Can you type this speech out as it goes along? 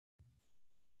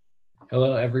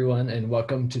Hello, everyone, and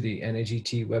welcome to the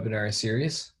NAGT webinar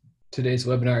series. Today's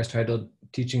webinar is titled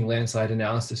Teaching Landslide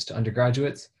Analysis to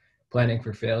Undergraduates, Planning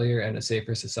for Failure and a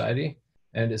Safer Society,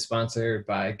 and is sponsored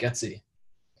by GETSI.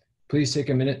 Please take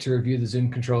a minute to review the Zoom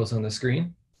controls on the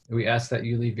screen. We ask that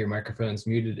you leave your microphones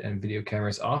muted and video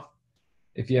cameras off.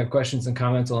 If you have questions and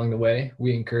comments along the way,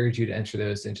 we encourage you to enter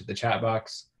those into the chat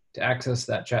box. To access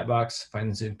that chat box,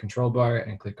 find the Zoom control bar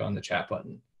and click on the chat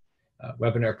button.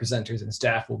 Webinar presenters and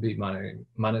staff will be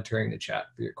monitoring the chat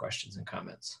for your questions and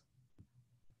comments.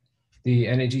 The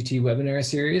NAGT webinar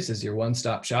series is your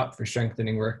one-stop shop for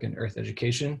strengthening work in Earth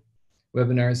education.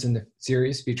 Webinars in the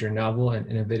series feature novel and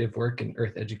innovative work in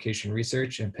Earth education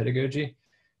research and pedagogy,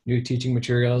 new teaching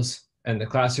materials, and the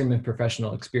classroom and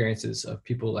professional experiences of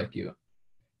people like you.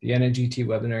 The NAGT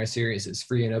webinar series is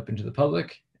free and open to the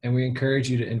public, and we encourage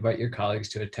you to invite your colleagues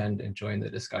to attend and join the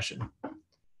discussion.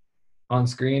 On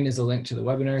screen is a link to the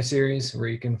webinar series where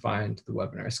you can find the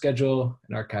webinar schedule,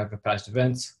 an archive of past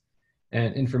events,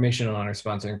 and information on our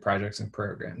sponsoring projects and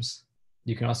programs.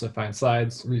 You can also find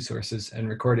slides, resources, and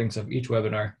recordings of each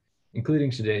webinar,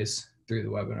 including today's, through the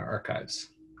webinar archives.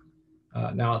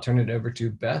 Now I'll turn it over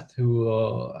to Beth, who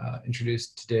will introduce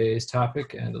today's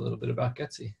topic and a little bit about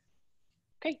GETSI.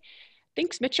 Okay,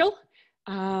 thanks, Mitchell.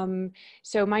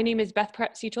 So my name is Beth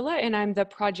Pratt-Sitola, and I'm the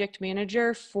project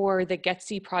manager for the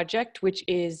GETSI project, which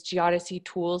is GEodesy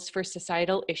Tools for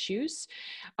Societal Issues.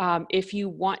 If you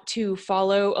want to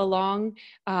follow along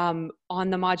on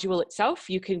the module itself,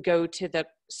 you can go to the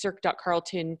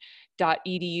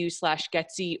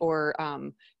circ.carleton.edu/GETSI or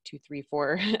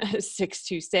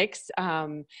 234626.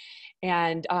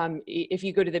 If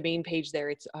you go to the main page there,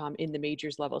 it's in the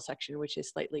majors level section, which is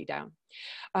slightly down.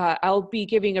 I'll be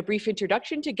giving a brief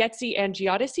introduction to GETSI and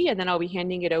GEodesy, and then I'll be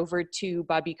handing it over to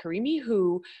Bobby Karimi,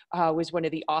 who was one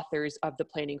of the authors of the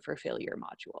Planning for Failure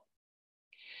module.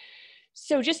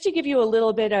 So just to give you a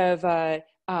little bit of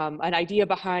an idea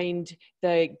behind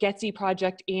the GETSI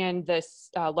project and this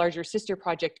larger sister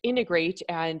project Integrate,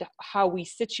 and how we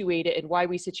situate it and why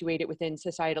we situate it within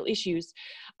societal issues.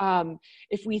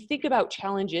 If we think about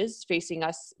challenges facing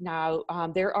us now,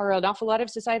 there are an awful lot of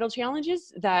societal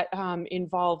challenges that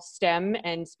involve STEM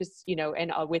and,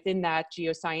 within that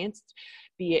geoscience,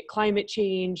 be it climate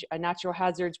change, natural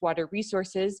hazards, water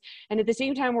resources. And at the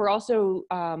same time, we're also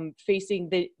facing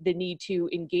the need to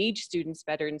engage students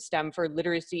better in STEM for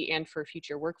literacy and for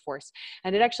future workforce.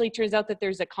 And it actually turns out that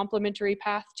there's a complementary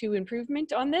path to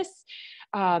improvement on this,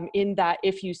 in that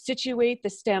if you situate the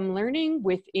STEM learning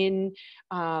within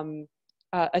a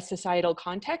societal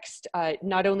context,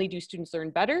 not only do students learn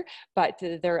better, but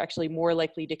they're actually more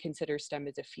likely to consider STEM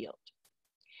as a field.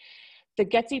 The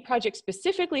GETSI project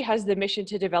specifically has the mission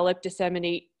to develop and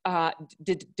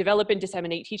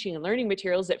disseminate teaching and learning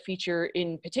materials that feature,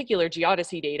 in particular,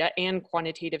 geodesy data and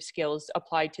quantitative skills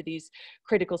applied to these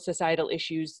critical societal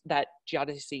issues that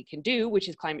geodesy can do, which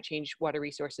is climate change, water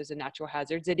resources, and natural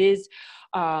hazards. It is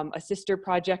a sister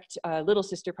project, a little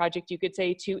sister project, you could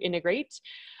say, to Integrate.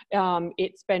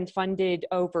 It's been funded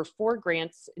over 4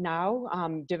 grants now,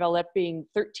 developing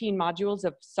 13 modules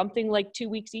of something like 2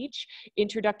 weeks each,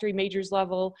 introductory, majors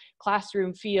level,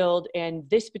 classroom, field, and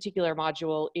this particular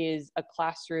module is a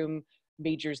classroom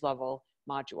majors level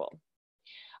module.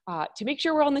 To make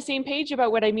sure we're on the same page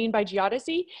about what I mean by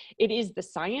geodesy, it is the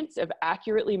science of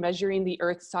accurately measuring the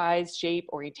Earth's size, shape,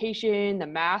 orientation, the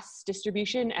mass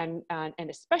distribution, and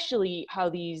especially how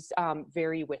these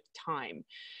vary with time.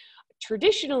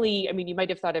 Traditionally, I mean, you might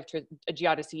have thought of a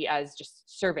geodesy as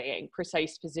just surveying,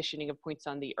 precise positioning of points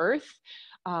on the Earth,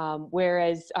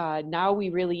 whereas now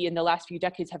we really, in the last few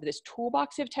decades, have this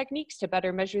toolbox of techniques to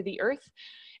better measure the Earth.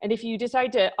 And if you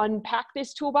decide to unpack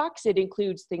this toolbox, it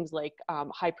includes things like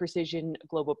high precision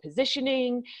global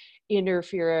positioning,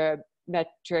 interferometric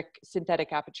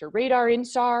synthetic aperture radar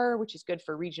INSAR, which is good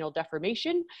for regional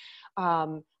deformation.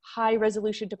 High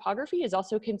resolution topography is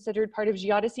also considered part of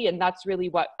geodesy, and that's really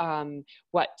what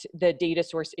the data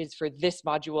source is for this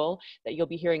module that you'll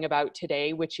be hearing about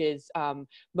today, which is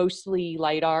mostly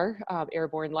LiDAR,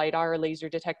 airborne LiDAR, laser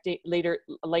detecting,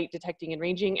 light detecting and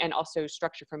ranging, and also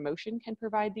structure from motion can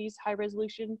provide these high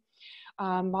resolution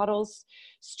models.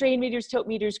 Strain meters, tilt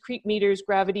meters, creep meters,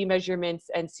 gravity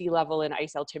measurements, and sea level and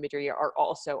ice altimetry are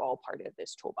also all part of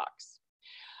this toolbox.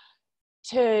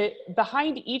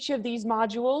 Behind each of these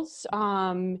modules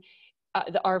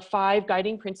are 5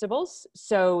 guiding principles.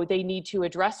 So they need to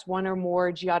address one or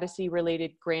more geodesy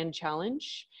related grand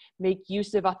challenge, make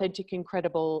use of authentic and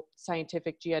credible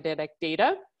scientific geodetic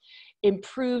data,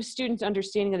 improve students'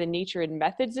 understanding of the nature and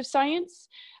methods of science,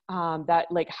 that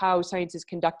like how science is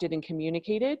conducted and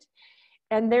communicated,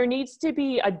 And there needs to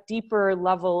be a deeper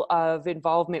level of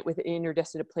involvement with an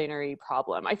interdisciplinary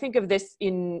problem. I think of this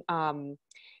in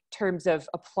terms of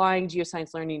applying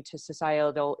geoscience learning to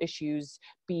societal issues,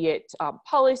 be it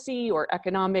policy or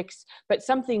economics, but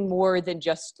something more than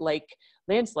just like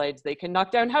landslides. They can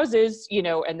knock down houses, you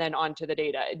know, and then on to the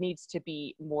data. It needs to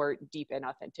be more deep and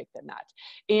authentic than that.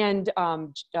 And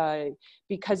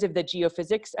because of the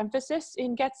geophysics emphasis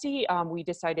in GETSI, we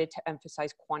decided to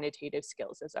emphasize quantitative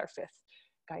skills as our fifth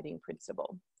guiding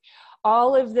principle.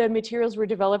 All of the materials were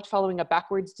developed following a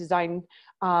backwards design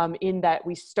in that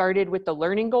we started with the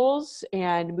learning goals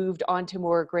and moved on to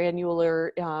more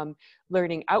granular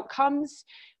learning outcomes.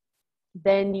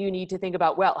 Then you need to think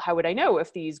about, well, how would I know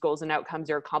if these goals and outcomes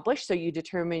are accomplished? So you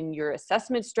determine your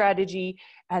assessment strategy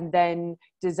and then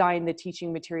design the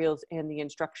teaching materials and the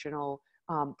instructional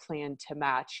plan to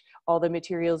match. All the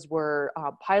materials were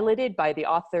piloted by the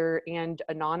author and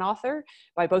a non-author,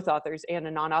 by both authors and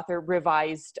a non-author,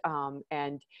 revised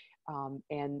and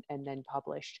then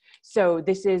published. So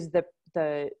this is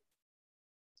the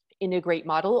integrate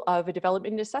model of a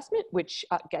development assessment, which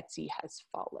GETSI has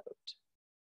followed.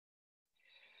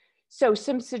 So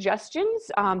some suggestions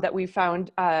that we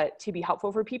found to be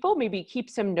helpful for people: maybe keep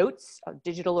some notes,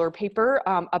 digital or paper,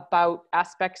 about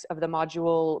aspects of the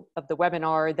module of the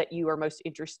webinar that you are most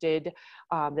interested,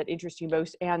 that interest you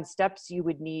most, and steps you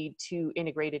would need to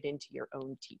integrate it into your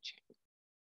own teaching.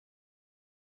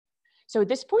 So at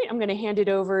this point, I'm going to hand it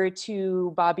over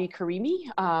to Bobby Karimi,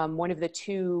 one of the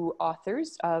two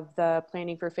authors of the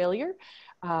Planning for Failure,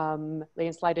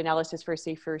 Landslide Analysis for a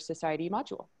Safer Society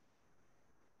module.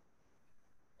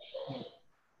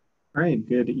 All right,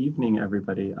 good evening,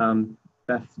 everybody.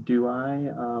 Beth, do I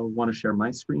want to share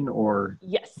my screen or?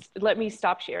 Yes, let me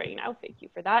stop sharing now. Thank you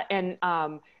for that. And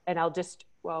I'll just,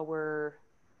 while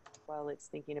it's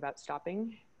thinking about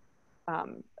stopping, I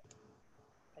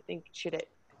think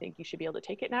you should be able to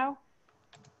take it now.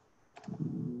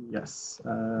 Yes.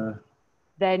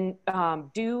 Then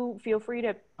do feel free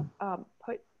to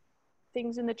put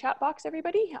things in the chat box,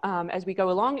 everybody, as we go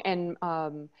along, and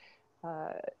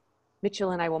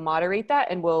Mitchell and I will moderate that,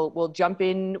 and we'll jump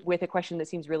in with a question that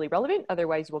seems really relevant.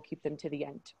 Otherwise, we'll keep them to the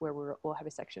end, where we'll have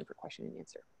a section for question and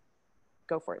answer.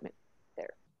 Go for it, there,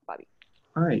 Bobby.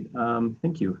 All right,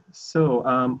 thank you. So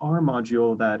our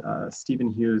module that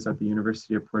Stephen Hughes at the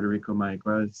University of Puerto Rico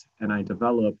Mayagüez and I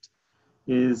developed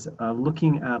is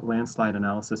looking at landslide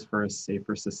analysis for a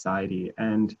safer society.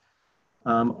 And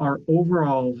our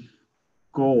overall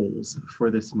goals for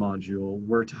this module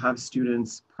were to have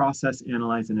students process,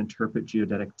 analyze, and interpret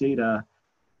geodetic data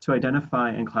to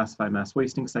identify and classify mass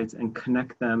wasting sites and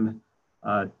connect them,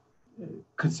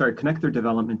 connect their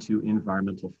development to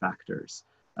environmental factors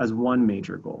as one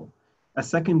major goal. A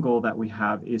second goal that we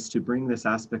have is to bring this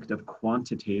aspect of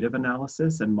quantitative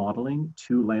analysis and modeling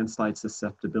to landslide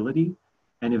susceptibility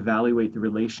and evaluate the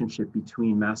relationship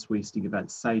between mass wasting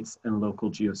event sites and local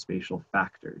geospatial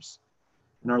factors.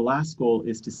 And our last goal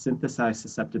is to synthesize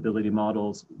susceptibility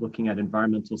models looking at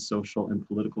environmental, social, and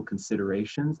political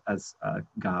considerations as a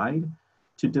guide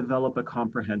to develop a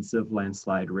comprehensive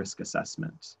landslide risk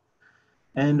assessment.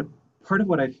 And part of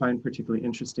what I find particularly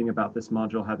interesting about this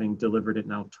module, having delivered it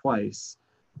now twice,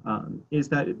 is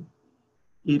that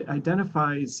it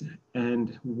identifies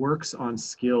and works on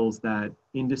skills that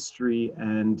industry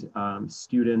and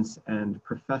students and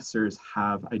professors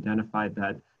have identified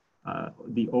that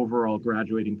the overall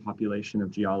graduating population of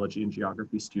geology and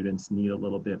geography students need a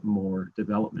little bit more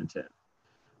development in.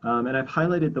 And I've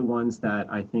highlighted the ones that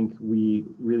I think we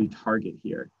really target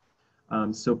here.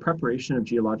 So preparation of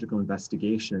geological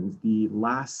investigations, the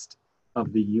last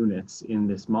of the units in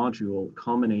this module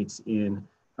culminates in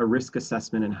a risk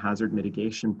assessment and hazard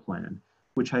mitigation plan,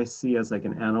 which I see as like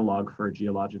an analog for a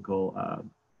geological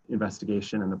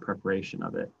investigation and the preparation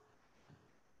of it.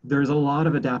 There's a lot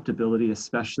of adaptability,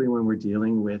 especially when we're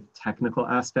dealing with technical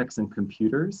aspects and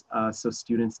computers. So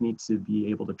students need to be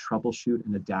able to troubleshoot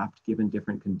and adapt given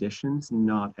different conditions.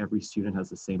 Not every student has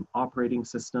the same operating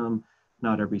system.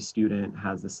 Not every student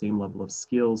has the same level of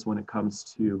skills when it comes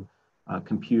to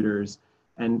computers.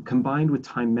 And combined with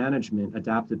time management,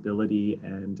 adaptability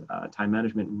and time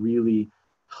management really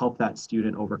help that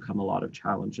student overcome a lot of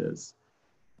challenges.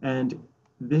 And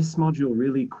this module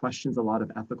really questions a lot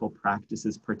of ethical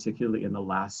practices, particularly in the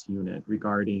last unit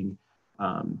regarding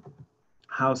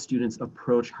how students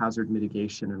approach hazard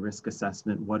mitigation and risk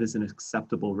assessment, what is an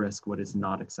acceptable risk, what is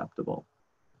not acceptable.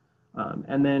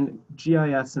 And then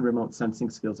GIS and remote sensing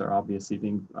skills are obviously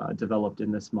being developed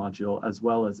in this module, as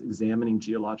well as examining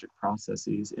geologic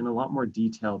processes in a lot more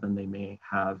detail than they may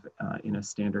have in a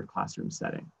standard classroom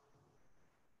setting.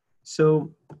 So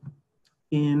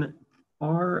In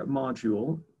our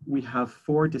module, we have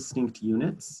 4 distinct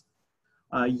units.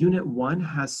 Unit 1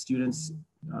 has students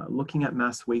looking at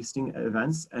mass wasting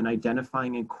events and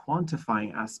identifying and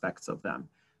quantifying aspects of them.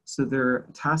 So they're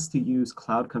tasked to use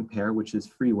Cloud Compare, which is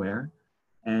freeware,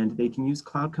 and they can use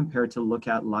Cloud Compare to look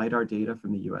at LiDAR data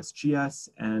from the USGS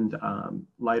and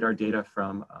LiDAR data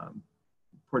from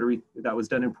Puerto Rico that was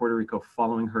done in Puerto Rico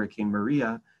following Hurricane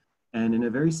Maria, and in a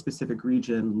very specific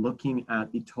region, looking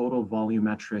at the total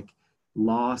volumetric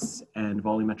loss and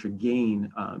volumetric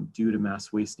gain due to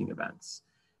mass wasting events.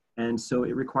 And so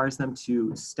it requires them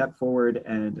to step forward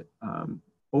and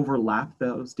overlap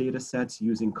those data sets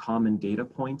using common data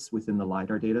points within the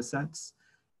LiDAR data sets.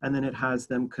 And then it has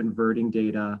them converting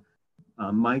data,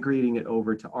 migrating it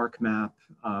over to ArcMap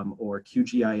or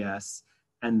QGIS,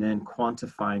 and then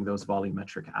quantifying those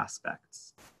volumetric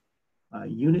aspects.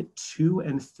 Unit 2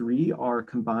 and 3 are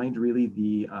combined really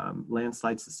the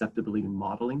landslide susceptibility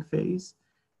modeling phase.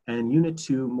 And Unit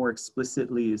 2 more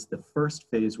explicitly is the first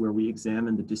phase where we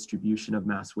examine the distribution of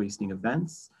mass wasting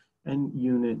events. And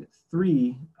Unit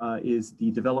 3 is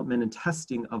the development and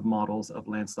testing of models of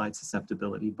landslide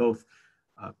susceptibility, both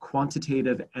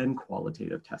quantitative and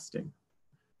qualitative testing.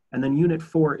 And then Unit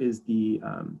 4 is the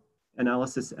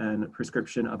analysis and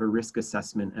prescription of a risk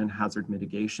assessment and hazard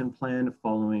mitigation plan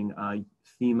following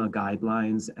FEMA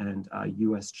guidelines and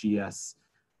USGS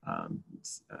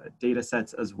data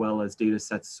sets, as well as data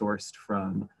sets sourced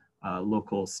from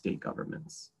local state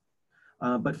governments.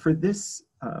 But for this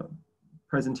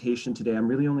presentation today, I'm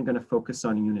really only going to focus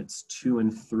on Units 2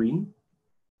 and 3.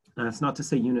 It's not to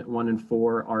say Unit 1 and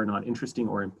 4 are not interesting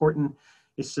or important.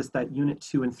 It's just that Unit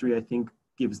 2 and 3, I think,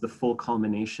 gives the full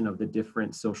culmination of the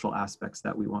different social aspects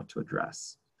that we want to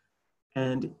address.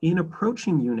 And in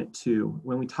approaching Unit 2,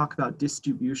 when we talk about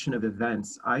distribution of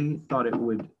events, I thought it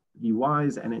would be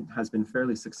wise, and it has been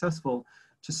fairly successful,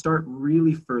 to start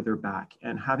really further back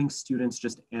and having students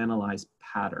just analyze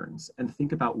patterns and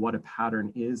think about what a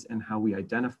pattern is and how we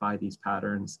identify these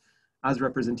patterns as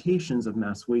representations of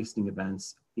mass wasting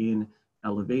events in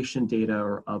elevation data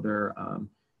or other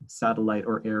satellite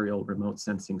or aerial remote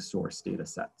sensing source data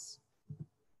sets.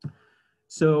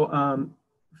 So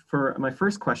for my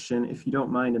first question, if you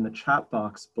don't mind, in the chat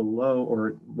box below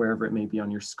or wherever it may be on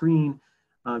your screen,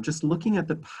 just looking at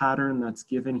the pattern that's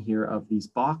given here of these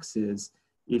boxes,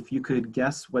 if you could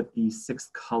guess what the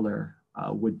 6th color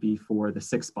would be for the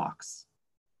 6th box.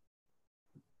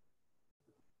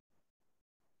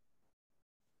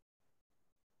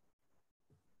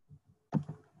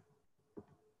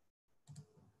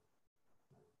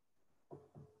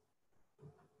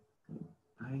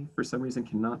 I, for some reason,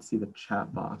 cannot see the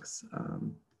chat box.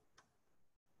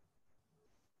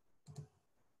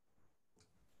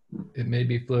 It may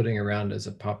be floating around as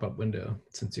a pop-up window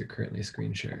since you're currently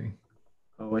screen sharing.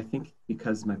 Oh, I think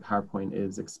because my PowerPoint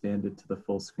is expanded to the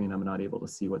full screen, I'm not able to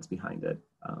see what's behind it.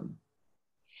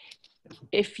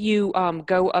 If you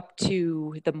go up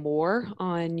to the more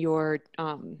on your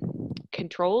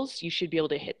controls, you should be able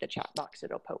to hit the chat box.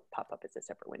 It'll pop up as a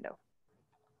separate window.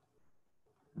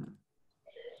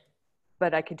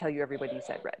 But I can tell you everybody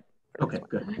said red. Okay,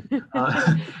 good.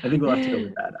 I think we'll have to go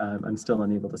with that. I'm still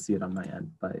unable to see it on my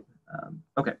end, but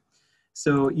okay.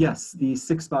 So yes, the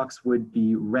 6th box would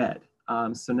be red.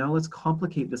 So now let's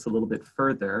complicate this a little bit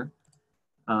further.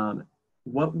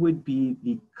 What would be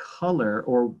the color,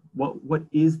 or what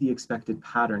is the expected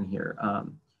pattern here?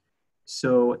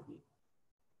 So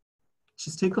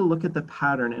just take a look at the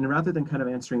pattern, and rather than kind of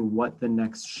answering what the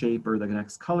next shape or the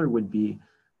next color would be,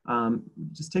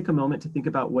 just take a moment to think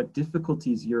about what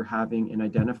difficulties you're having in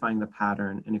identifying the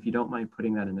pattern. And if you don't mind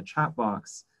putting that in the chat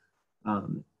box,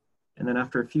 and then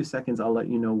after a few seconds, I'll let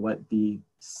you know what the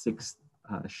 6th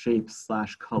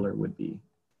shape/color would be.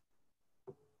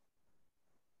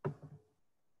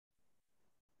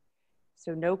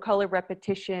 So no color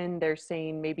repetition. They're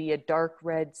saying maybe a dark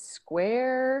red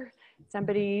square.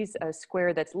 Somebody's a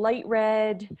square that's light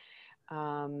red.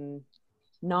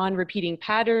 Non-repeating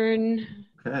pattern.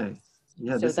 Okay,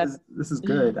 yeah, so this is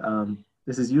good.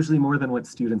 This is usually more than what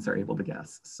students are able to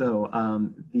guess. So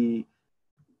the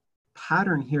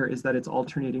pattern here is that it's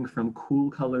alternating from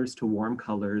cool colors to warm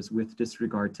colors with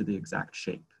disregard to the exact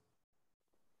shape.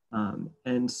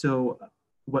 And so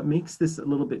what makes this a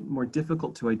little bit more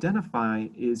difficult to identify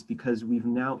is because we've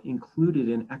now included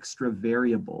an extra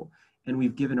variable, and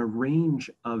we've given a range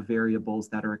of variables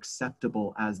that are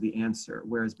acceptable as the answer.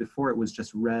 Whereas before it was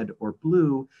just red or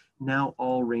blue, now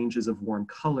all ranges of warm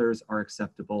colors are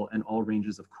acceptable and all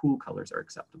ranges of cool colors are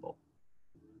acceptable.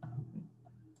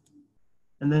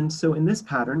 And then, so in this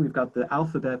pattern, we've got the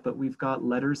alphabet, but we've got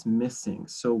letters missing.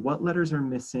 So what letters are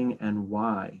missing and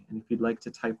why? And if you'd like to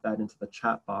type that into the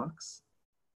chat box.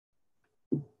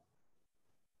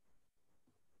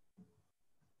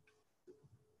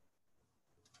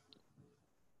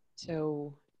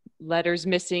 So letters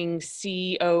missing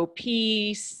C, O,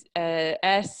 P,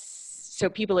 S. So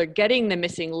people are getting the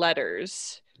missing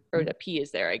letters, or the P is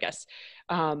there, I guess.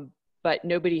 But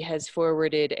nobody has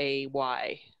forwarded a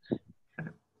Y.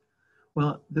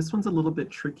 Well, this one's a little bit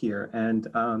trickier, and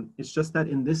it's just that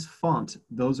in this font,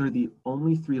 those are the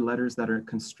only 3 letters that are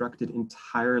constructed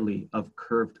entirely of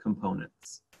curved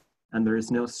components, and there is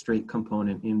no straight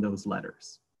component in those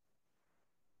letters.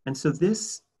 And so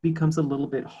this becomes a little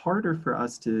bit harder for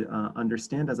us to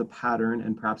understand as a pattern,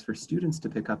 and perhaps for students to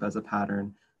pick up as a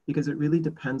pattern, because it really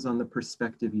depends on the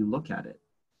perspective you look at it.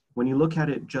 When you look at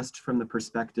it just from the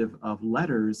perspective of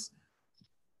letters,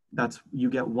 you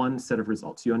get one set of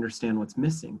results. You understand what's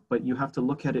missing, but you have to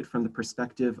look at it from the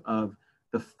perspective of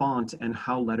the font and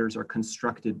how letters are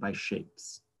constructed by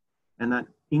shapes. And that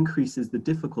increases the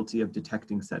difficulty of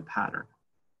detecting said pattern.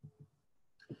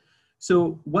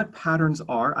 So what patterns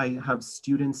are? I have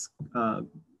students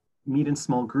meet in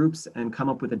small groups and come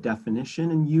up with a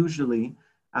definition, and usually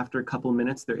after a couple of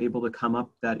minutes, they're able to come up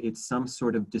that it's some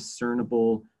sort of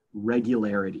discernible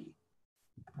regularity,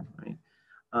 right?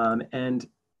 And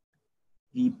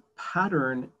the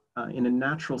pattern in a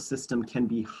natural system can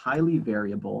be highly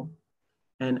variable.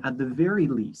 And at the very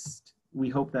least, we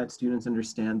hope that students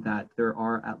understand that there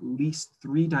are at least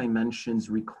 3 dimensions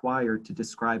required to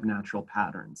describe natural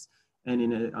patterns. And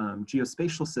in a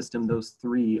geospatial system, those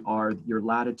 3 are your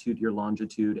latitude, your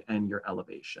longitude, and your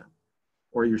elevation,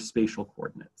 or your spatial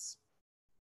coordinates.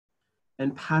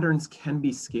 And patterns can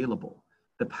be scalable.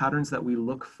 The patterns that we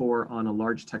look for on a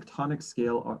large tectonic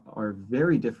scale are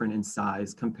very different in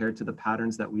size compared to the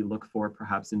patterns that we look for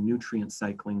perhaps in nutrient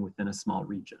cycling within a small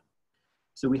region.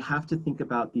 So we have to think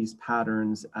about these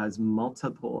patterns as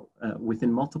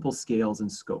within multiple scales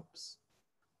and scopes.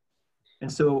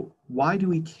 And so why do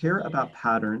we care about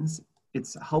patterns?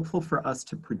 It's helpful for us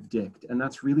to predict, and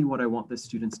that's really what I want the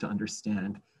students to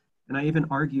understand. And I even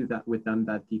argue that with them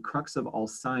that the crux of all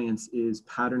science is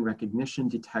pattern recognition,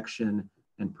 detection,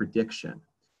 and prediction.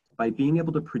 By being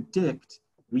able to predict,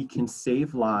 we can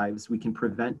save lives, we can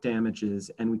prevent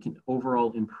damages, and we can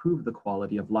overall improve the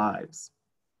quality of lives.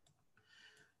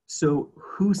 So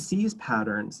who sees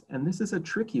patterns? And this is a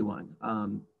tricky one.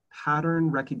 Pattern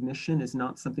recognition is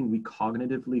not something we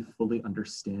cognitively fully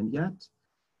understand yet.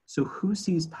 So who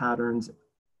sees patterns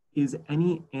is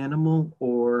any animal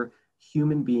or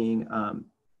human being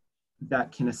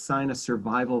that can assign a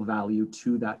survival value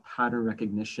to that pattern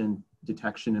recognition,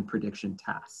 detection, and prediction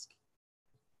task.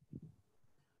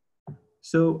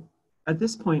 So at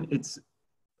this point, it's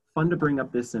fun to bring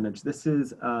up this image. This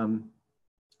is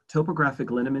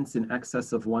topographic lineaments in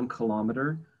excess of 1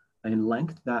 kilometer in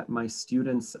length that my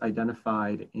students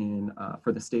identified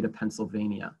for the state of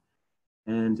Pennsylvania.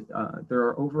 And there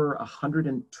are over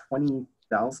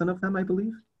 120,000 of them, I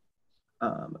believe,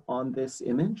 on this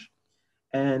image.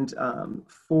 And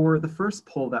for the first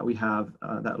poll that we have,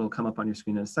 that will come up on your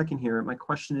screen in a second here, my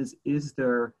question is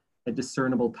there a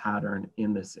discernible pattern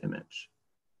in this image?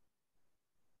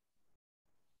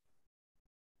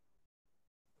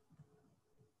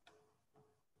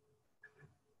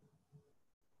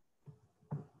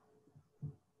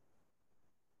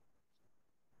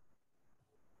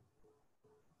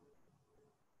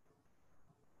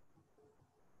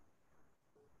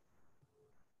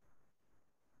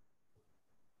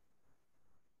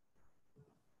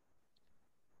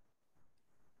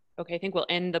 Okay, I think we'll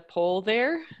end the poll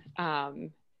there. Yeah,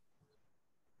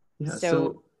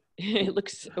 so it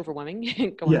looks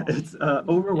overwhelming. Go yeah, on. it's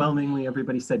overwhelmingly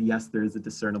everybody said yes, there is a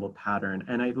discernible pattern.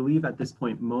 And I believe at this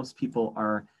point, most people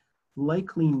are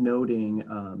likely noting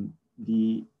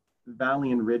the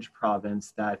Valley and Ridge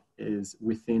province that is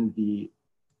within the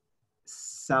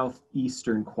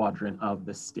southeastern quadrant of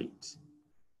the state.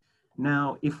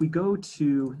 Now, if we go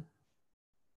to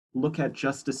look at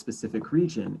just a specific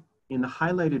region, in the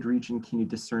highlighted region, can you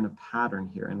discern a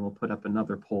pattern here? And we'll put up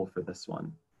another poll for this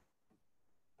one.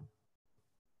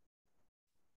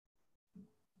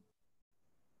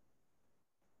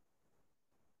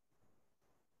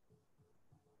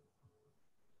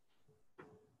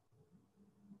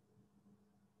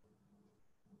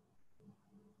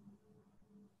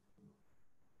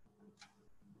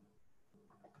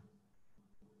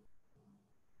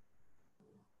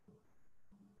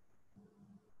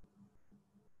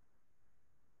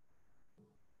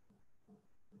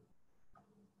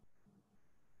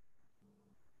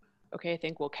 Okay, I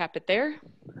think we'll cap it there.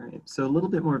 All right, so a little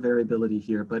bit more variability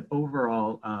here, but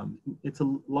overall, it's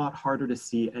a lot harder to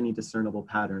see any discernible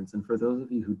patterns. And for those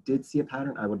of you who did see a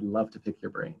pattern, I would love to pick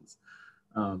your brains.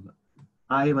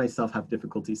 I myself have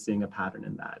difficulty seeing a pattern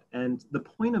in that. And the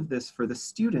point of this for the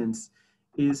students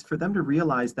is for them to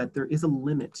realize that there is a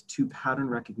limit to pattern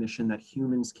recognition that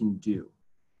humans can do,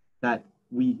 that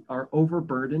we are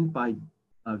overburdened by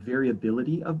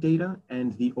variability of data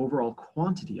and the overall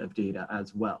quantity of data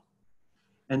as well.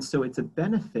 And so it's a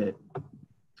benefit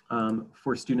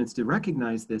for students to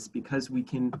recognize this, because we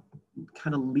can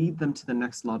kind of lead them to the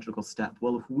next logical step.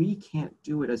 Well, if we can't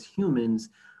do it as humans,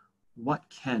 what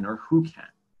can or who can?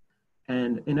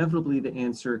 And inevitably the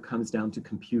answer comes down to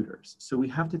computers. So we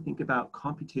have to think about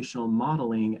computational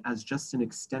modeling as just an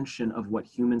extension of what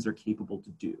humans are capable to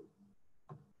do.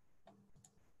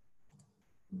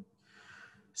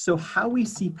 So how we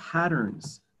see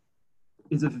patterns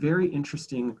is a very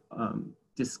interesting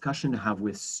discussion to have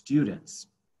with students.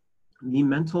 The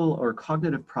mental or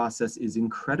cognitive process is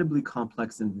incredibly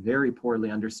complex and very poorly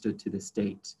understood to this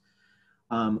date.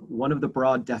 One of the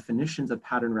broad definitions of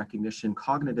pattern recognition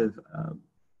cognitively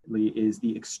is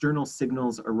the external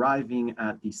signals arriving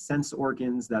at the sense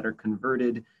organs that are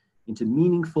converted into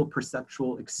meaningful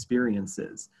perceptual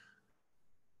experiences.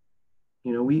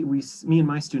 You know, me and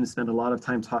my students spend a lot of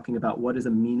time talking about what is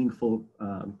a meaningful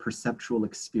perceptual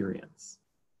experience.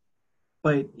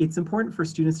 But it's important for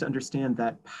students to understand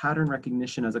that pattern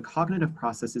recognition as a cognitive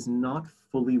process is not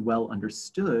fully well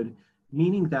understood,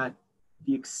 meaning that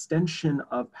the extension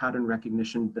of pattern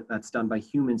recognition that's done by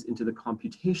humans into the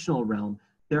computational realm,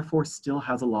 therefore still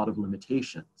has a lot of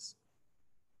limitations.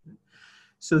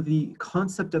 So the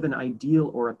concept of an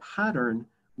ideal or a pattern,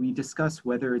 we discuss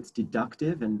whether it's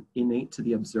deductive and innate to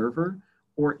the observer,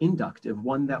 or inductive,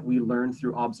 one that we learn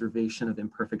through observation of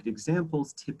imperfect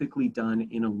examples, typically done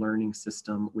in a learning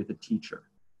system with a teacher.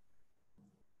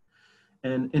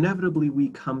 And inevitably, we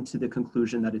come to the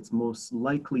conclusion that it's most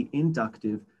likely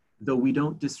inductive, though we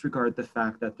don't disregard the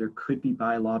fact that there could be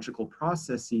biological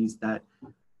processes that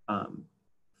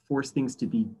force things to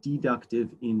be deductive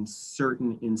in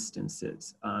certain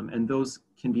instances. And those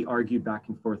can be argued back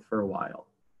and forth for a while.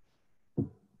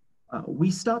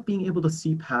 We stop being able to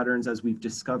see patterns, as we've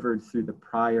discovered through the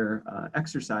prior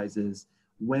exercises,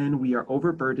 when we are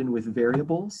overburdened with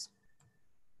variables,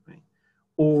 right?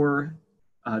 Or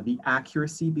the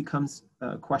accuracy becomes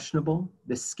questionable,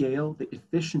 the scale, the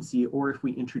efficiency, or if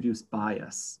we introduce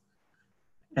bias.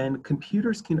 And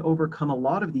computers can overcome a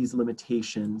lot of these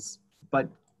limitations, but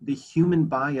the human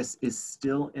bias is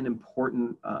still an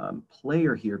important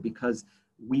player here, because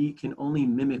we can only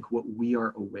mimic what we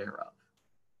are aware of.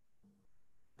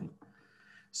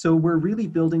 So we're really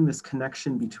building this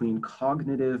connection between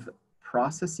cognitive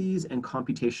processes and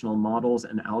computational models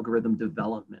and algorithm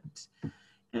development.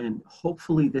 And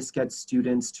hopefully this gets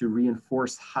students to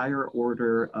reinforce higher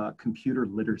order computer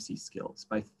literacy skills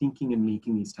by thinking and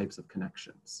making these types of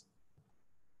connections.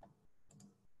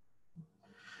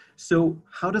 So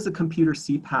how does a computer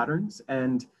see patterns?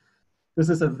 And this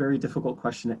is a very difficult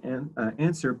question to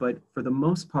answer, but for the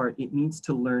most part, it needs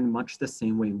to learn much the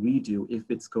same way we do if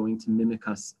it's going to mimic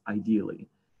us ideally.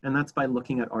 And that's by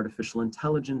looking at artificial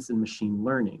intelligence and machine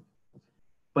learning.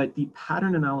 But the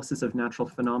pattern analysis of natural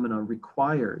phenomena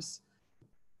requires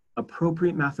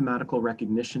appropriate mathematical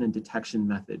recognition and detection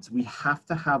methods. We have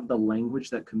to have the language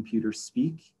that computers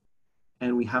speak,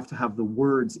 and we have to have the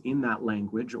words in that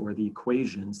language or the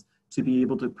equations to be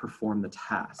able to perform the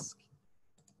task.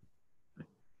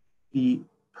 The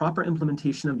proper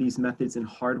implementation of these methods in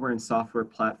hardware and software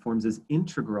platforms is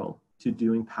integral to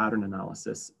doing pattern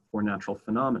analysis for natural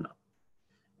phenomena.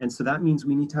 And so that means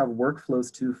we need to have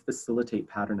workflows to facilitate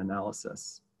pattern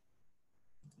analysis.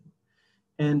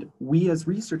 And we as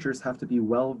researchers have to be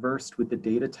well versed with the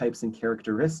data types and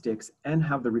characteristics and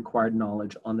have the required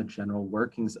knowledge on the general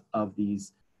workings of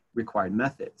these required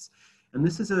methods. And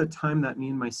this is at a time that me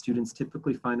and my students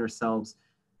typically find ourselves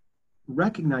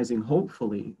recognizing,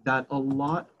 hopefully, that a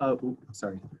lot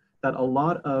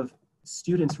of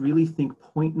students really think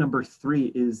point number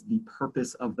 3 is the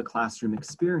purpose of the classroom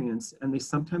experience, and they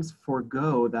sometimes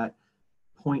forego that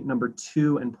point number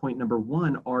 2 and point number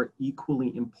 1 are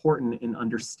equally important in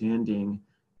understanding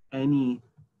any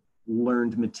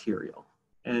learned material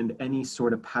and any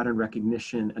sort of pattern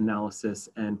recognition, analysis,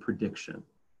 and prediction.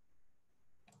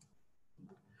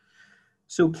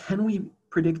 So can we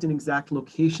predict an exact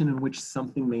location in which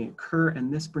something may occur?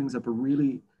 And this brings up a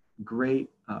really great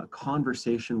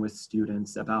conversation with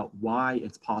students about why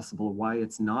it's possible, why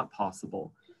it's not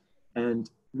possible, and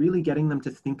really getting them to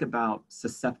think about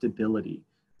susceptibility.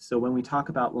 So when we talk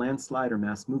about landslide or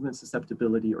mass movement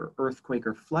susceptibility or earthquake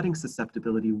or flooding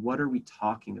susceptibility, what are we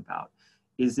talking about?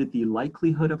 Is it the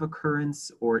likelihood of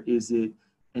occurrence, or is it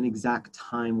an exact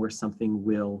time where something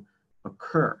will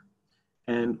occur?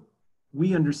 And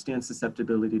we understand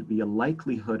susceptibility to be a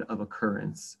likelihood of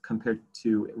occurrence compared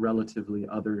to relatively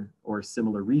other or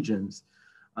similar regions.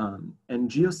 And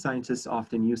geoscientists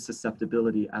often use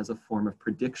susceptibility as a form of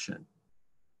prediction.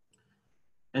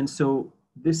 And so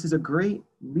this is a great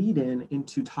lead-in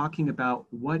into talking about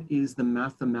what is the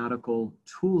mathematical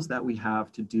tools that we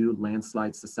have to do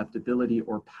landslide susceptibility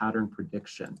or pattern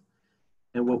prediction.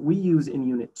 And what we use in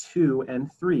Unit 2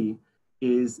 and 3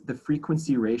 is the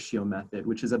frequency ratio method,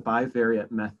 which is a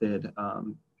bivariate method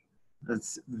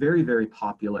that's very, very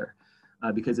popular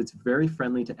because it's very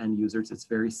friendly to end users. It's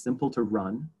very simple to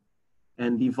run.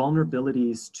 And the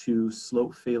vulnerabilities to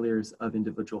slope failures of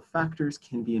individual factors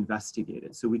can be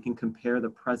investigated. So we can compare the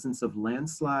presence of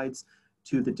landslides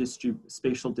to the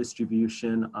spatial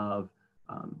distribution of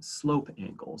slope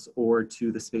angles, or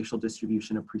to the spatial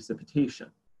distribution of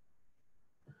precipitation.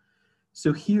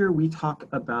 So here we talk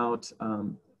about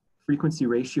frequency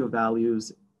ratio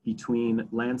values between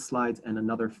landslides and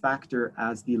another factor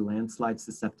as the landslide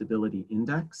susceptibility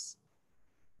index.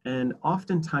 And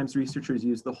oftentimes researchers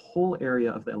use the whole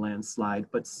area of the landslide,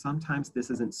 but sometimes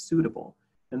this isn't suitable.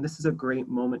 And this is a great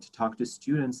moment to talk to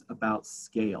students about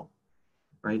scale,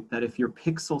 right? That if your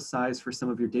pixel size for some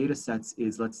of your data sets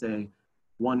is, let's say,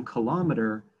 1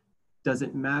 kilometer, does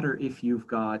it matter if you've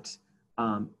got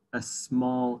a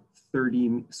small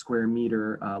 30 square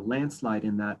meter landslide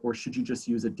in that, or should you just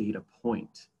use a data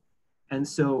point? And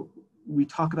so we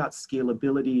talk about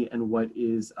scalability and what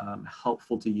is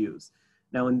helpful to use.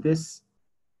 Now in this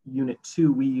Unit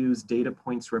 2, we use data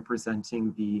points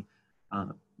representing the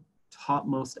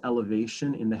topmost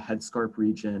elevation in the headscarp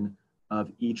region of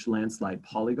each landslide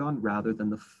polygon rather than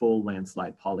the full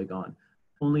landslide polygon,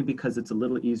 only because it's a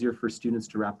little easier for students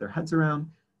to wrap their heads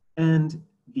around, and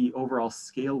the overall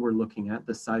scale we're looking at,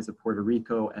 the size of Puerto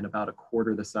Rico and about a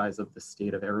quarter the size of the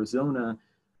state of Arizona,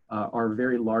 are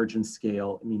very large in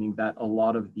scale, meaning that a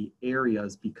lot of the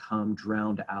areas become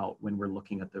drowned out when we're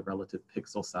looking at the relative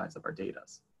pixel size of our data.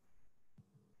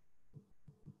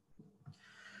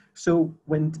 So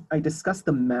when I discuss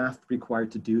the math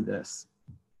required to do this,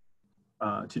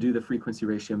 to do the frequency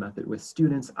ratio method with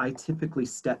students, I typically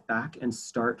step back and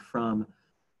start from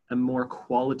a more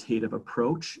qualitative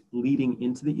approach leading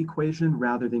into the equation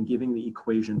rather than giving the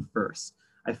equation first.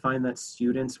 I find that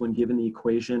students, when given the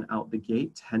equation out the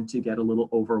gate, tend to get a little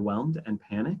overwhelmed and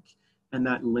panic, and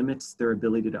that limits their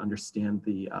ability to understand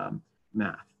the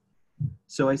math.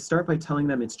 So I start by telling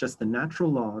them it's just the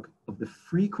natural log of the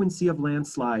frequency of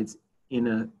landslides in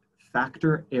a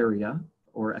factor area,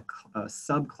 or a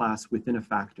subclass within a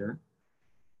factor,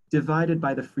 divided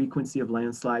by the frequency of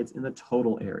landslides in the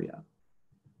total area.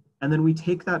 And then we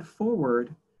take that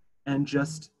forward and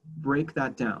just break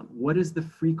that down. What is the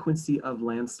frequency of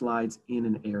landslides in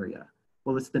an area?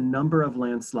 Well, it's the number of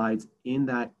landslides in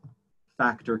that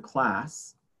factor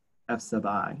class, F sub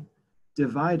I,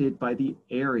 divided by the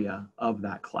area of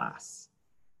that class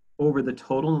over the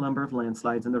total number of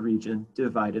landslides in the region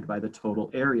divided by the total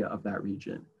area of that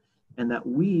region. And that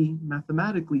we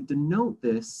mathematically denote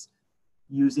this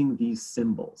using these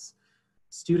symbols.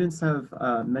 Students have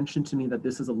mentioned to me that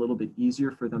this is a little bit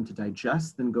easier for them to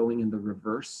digest than going in the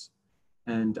reverse.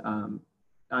 And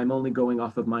I'm only going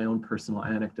off of my own personal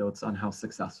anecdotes on how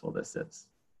successful this is.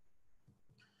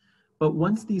 But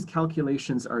once these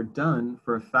calculations are done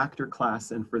for a factor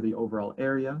class and for the overall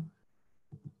area,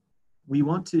 we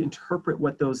want to interpret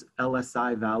what those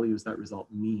LSI values that result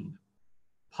mean.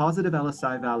 Positive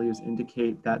LSI values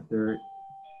indicate that there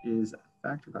is a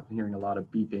factor. I've been hearing a lot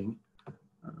of beeping.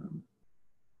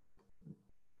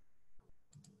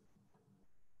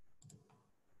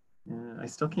 I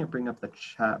still can't bring up the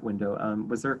chat window.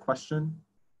 Was there a question?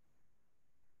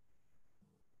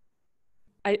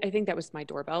 I think that was my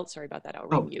doorbell. Sorry about that. I'll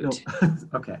remute.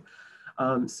 No. Okay.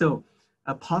 So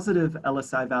a positive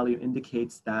LSI value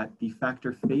indicates that the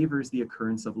factor favors the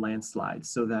occurrence of landslides,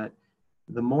 so that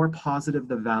the more positive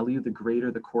the value, the greater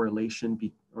the correlation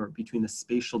between the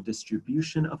spatial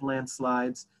distribution of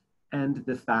landslides and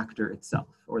the factor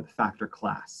itself, or the factor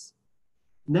class.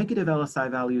 Negative LSI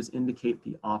values indicate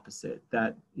the opposite,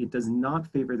 that it does not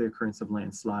favor the occurrence of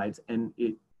landslides and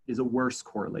it is a worse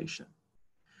correlation.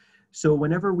 So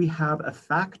whenever we have a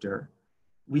factor,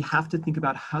 we have to think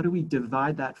about how do we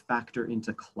divide that factor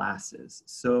into classes.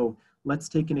 So let's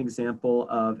take an example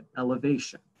of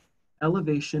elevation.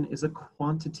 Elevation is a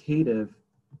quantitative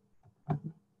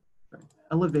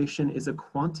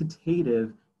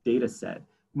data set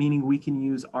meaning we can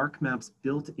use ArcMap's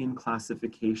built-in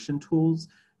classification tools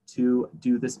to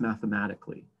do this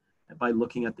mathematically by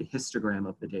looking at the histogram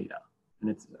of the data. And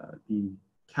it's the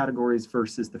categories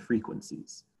versus the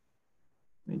frequencies.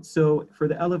 Right? So for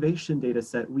the elevation data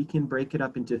set, we can break it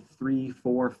up into 3,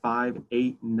 4, 5,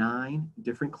 8, 9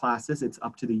 different classes. It's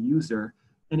up to the user,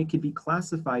 and it can be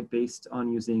classified based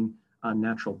on using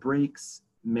natural breaks,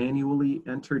 manually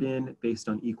entered in based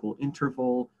on equal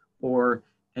interval, or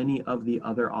any of the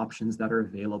other options that are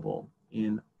available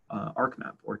in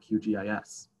ArcMap or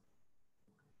QGIS.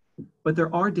 But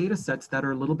there are data sets that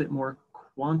are a little bit more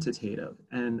quantitative,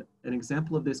 and an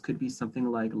example of this could be something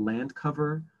like land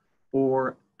cover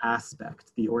or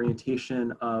aspect, the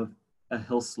orientation of a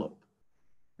hill slope,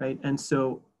 right? And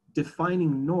so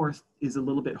defining north is a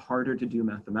little bit harder to do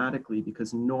mathematically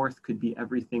because north could be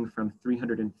everything from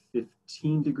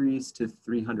 315 degrees to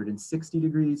 360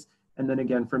 degrees, and then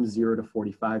again from 0 to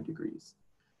 45 degrees.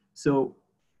 So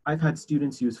I've had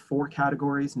students use 4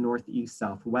 categories, north, east,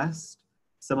 southwest.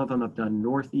 Some of them have done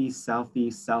northeast,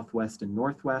 southeast, southwest, and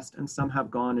northwest, and some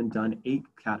have gone and done 8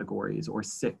 categories or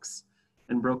 6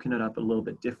 and broken it up a little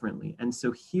bit differently. And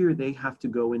so here they have to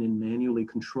go in and manually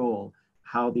control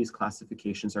how these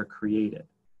classifications are created.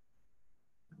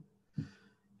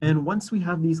 And once we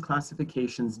have these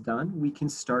classifications done, we can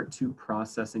start to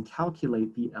process and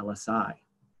calculate the LSI.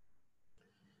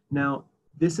 Now,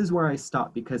 this is where I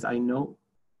stop because I know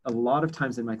a lot of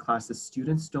times in my classes,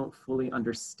 students don't fully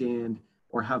understand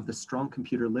or have the strong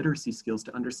computer literacy skills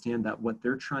to understand that what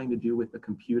they're trying to do with the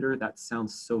computer that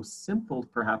sounds so simple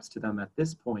perhaps to them at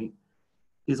this point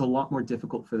is a lot more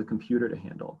difficult for the computer to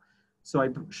handle. So I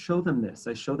show them this,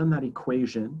 I show them that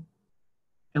equation,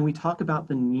 and we talk about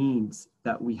the needs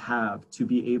that we have to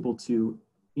be able to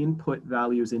input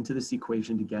values into this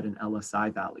equation to get an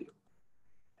LSI value.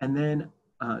 And then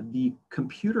the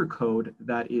computer code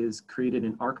that is created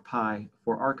in ArcPy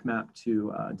for ArcMap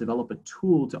to develop a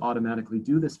tool to automatically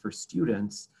do this for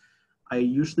students, I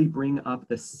usually bring up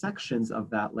the sections of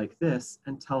that like this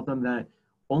and tell them that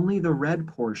only the red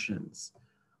portions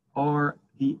are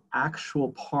the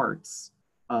actual parts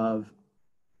of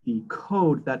the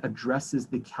code that addresses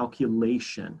the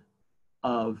calculation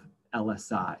of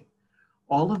LSI.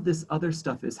 All of this other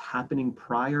stuff is happening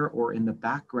prior or in the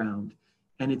background,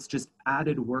 and it's just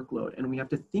added workload. And we have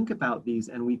to think about these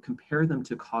and we compare them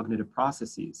to cognitive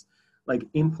processes, like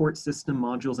import system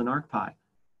modules in ArcPy.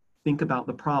 Think about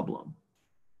the problem.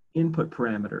 Input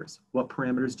parameters. What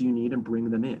parameters do you need and bring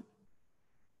them in?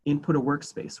 Input a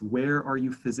workspace. Where are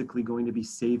you physically going to be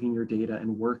saving your data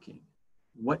and working?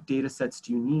 What data sets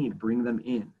do you need? Bring them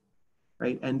in,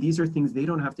 right? And these are things they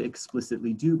don't have to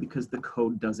explicitly do because the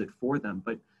code does it for them.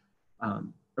 But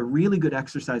a really good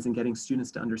exercise in getting students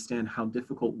to understand how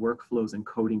difficult workflows and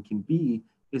coding can be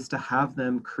is to have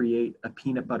them create a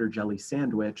peanut butter jelly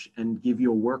sandwich and give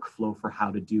you a workflow for how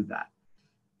to do that.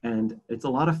 And it's a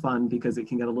lot of fun because it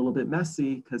can get a little bit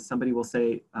messy because somebody will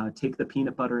say, take the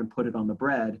peanut butter and put it on the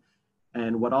bread.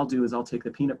 And what I'll do is I'll take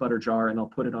the peanut butter jar and I'll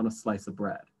put it on a slice of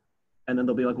bread. And then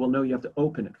they'll be like, well, no, you have to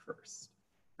open it first,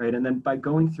 right? And then by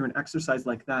going through an exercise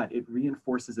like that, it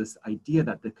reinforces this idea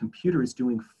that the computer is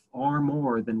doing far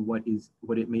more than what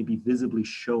it may be visibly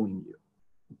showing you.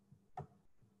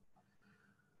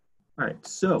 All right,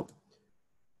 so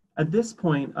at this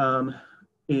point,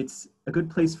 it's a good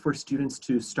place for students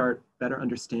to start better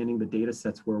understanding the data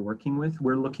sets we're working with.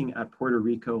 We're looking at Puerto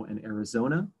Rico and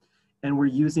Arizona, and we're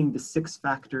using the 6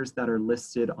 factors that are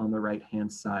listed on the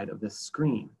right-hand side of this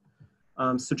screen.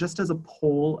 So just as a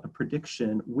poll, a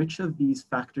prediction, which of these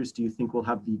factors do you think will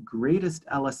have the greatest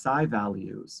LSI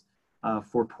values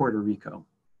for Puerto Rico?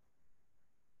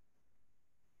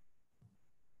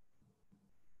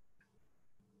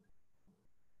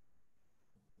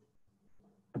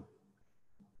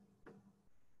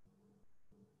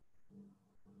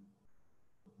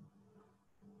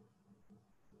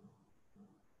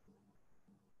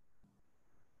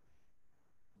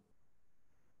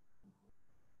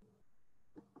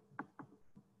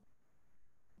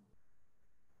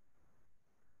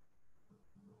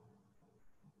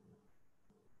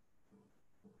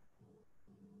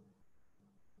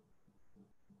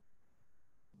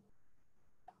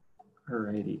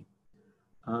 Alrighty.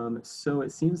 So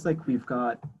it seems like we've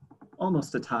got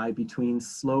almost a tie between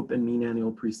slope and mean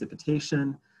annual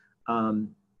precipitation.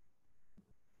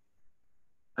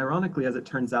 Ironically, as it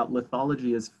turns out,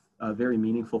 lithology is very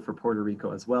meaningful for Puerto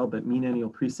Rico as well, but mean annual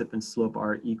precip and slope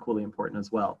are equally important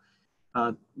as well.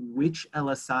 Which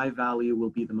LSI value will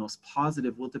be the most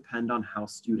positive will depend on how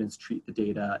students treat the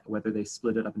data, whether they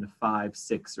split it up into 5,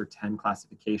 6, or 10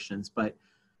 classifications. But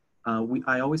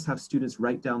I always have students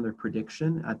write down their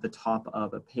prediction at the top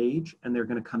of a page, and they're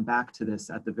going to come back to this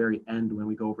at the very end when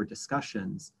we go over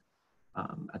discussions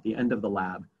at the end of the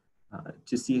lab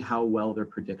to see how well their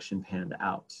prediction panned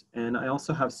out. And I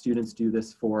also have students do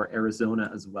this for Arizona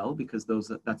as well, because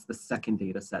that's the second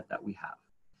data set that we have.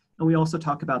 And we also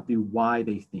talk about the why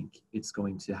they think it's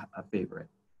going to favor it.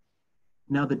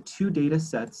 Now, the two data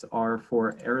sets are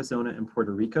for Arizona and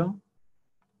Puerto Rico.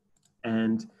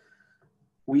 And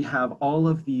we have all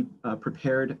of the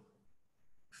prepared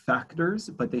factors,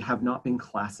 but they have not been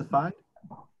classified.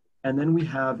 And then we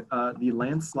have the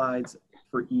landslides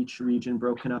for each region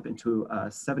broken up into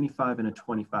a 75 and a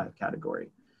 25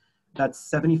 category. That's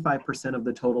 75% of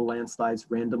the total landslides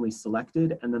randomly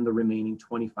selected, and then the remaining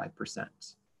 25%.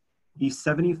 The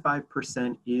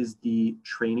 75% is the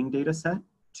training data set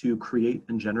to create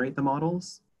and generate the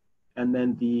models. And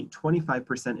then the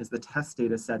 25% is the test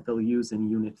data set they'll use in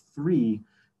Unit 3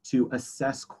 to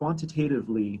assess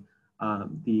quantitatively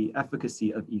the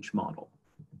efficacy of each model.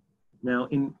 Now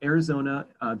in Arizona,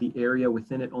 the area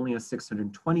within it only has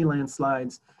 620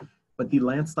 landslides, but the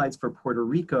landslides for Puerto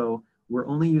Rico, we're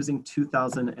only using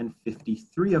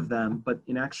 2,053 of them, but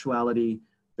in actuality,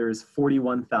 there's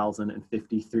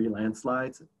 41,053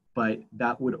 landslides, but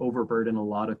that would overburden a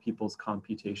lot of people's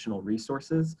computational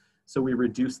resources. So we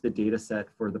reduce the data set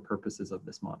for the purposes of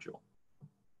this module.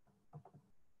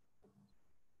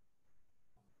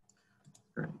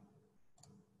 All right.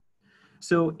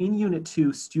 So in Unit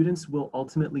 2, students will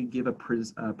ultimately give a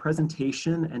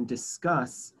presentation and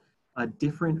discuss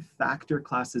different factor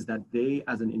classes that they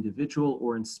as an individual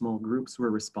or in small groups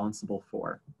were responsible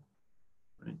for.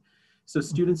 Right? So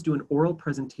students do an oral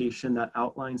presentation that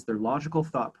outlines their logical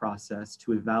thought process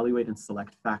to evaluate and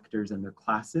select factors in their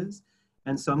classes.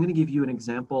 And so I'm going to give you an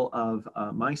example of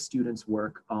my students'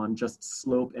 work on just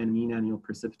slope and mean annual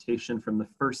precipitation from the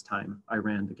first time I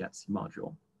ran the GETSI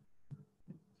module.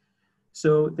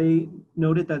 So they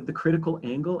noted that the critical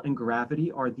angle and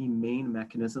gravity are the main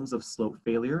mechanisms of slope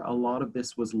failure. A lot of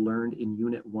this was learned in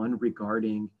Unit 1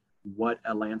 regarding what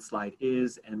a landslide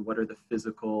is and what are the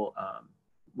physical,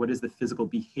 what is the physical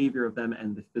behavior of them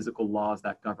and the physical laws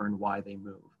that govern why they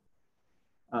move.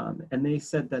 And they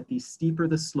said that the steeper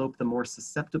the slope, the more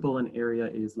susceptible an area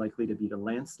is likely to be to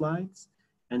landslides.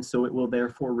 And so it will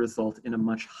therefore result in a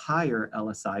much higher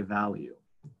LSI value.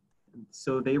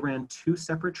 So they ran two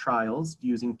separate trials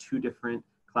using two different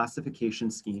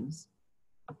classification schemes.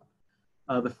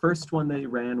 The first one they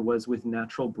ran was with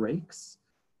natural breaks,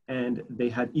 and they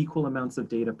had equal amounts of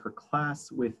data per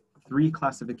class with 3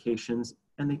 classifications,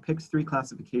 and they picked 3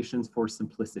 classifications for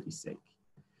simplicity's sake.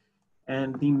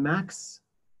 And the max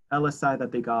LSI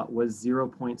that they got was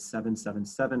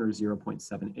 0.777 or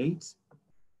 0.78.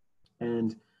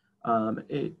 And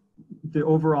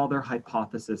overall, their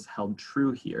hypothesis held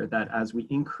true here, that as we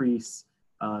increase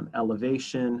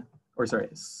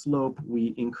slope,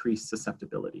 we increase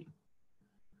susceptibility.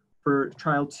 For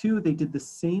trial 2, they did the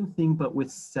same thing, but with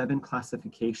 7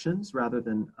 classifications rather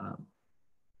than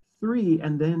 3,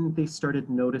 and then they started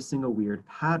noticing a weird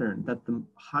pattern, that the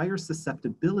higher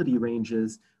susceptibility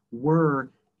ranges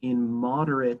were in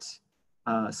moderate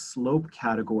slope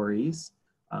categories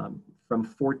from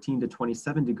 14 to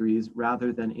 27 degrees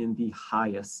rather than in the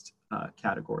highest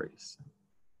categories.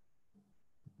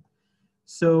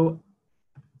 So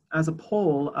as a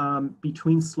poll,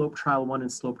 between slope trial 1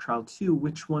 and slope trial 2,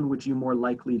 which one would you more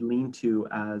likely lean to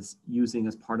as using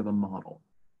as part of a model?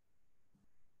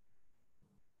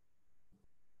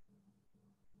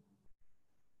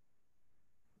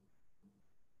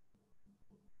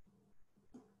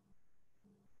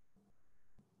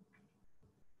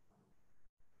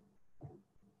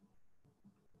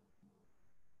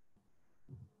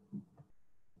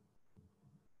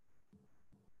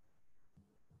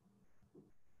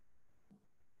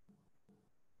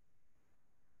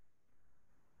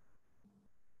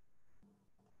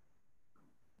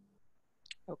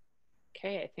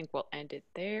 Okay, I think we'll end it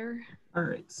there. All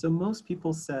right, so most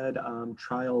people said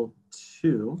trial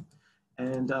 2,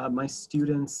 and my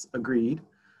students agreed.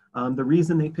 The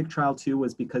reason they picked trial 2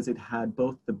 was because it had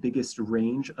both the biggest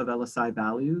range of LSI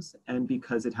values and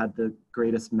because it had the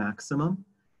greatest maximum.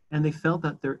 And they felt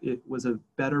that it was a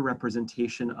better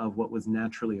representation of what was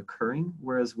naturally occurring,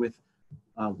 whereas with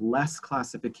less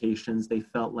classifications, they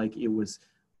felt like it was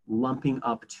lumping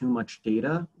up too much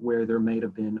data where there may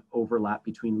have been overlap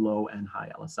between low and high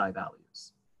LSI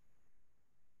values.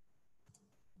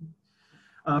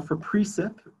 For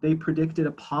precip, they predicted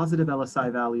a positive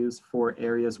LSI values for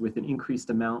areas with an increased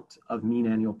amount of mean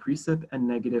annual precip and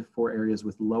negative for areas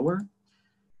with lower.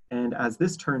 And as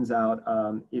this turns out,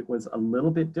 it was a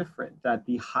little bit different, that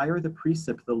the higher the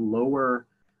precip, the lower,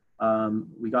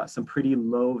 we got some pretty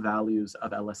low values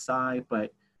of LSI,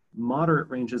 but moderate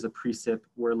ranges of precip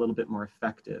were a little bit more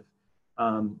effective.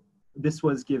 This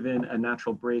was given a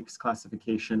natural breaks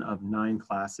classification of 9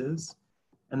 classes.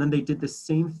 And then they did the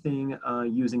same thing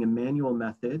using a manual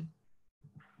method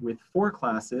with 4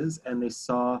 classes, and they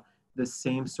saw the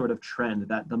same sort of trend,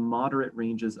 that the moderate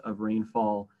ranges of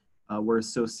rainfall were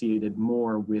associated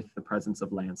more with the presence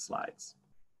of landslides.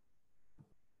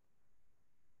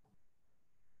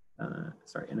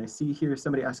 Sorry, and I see here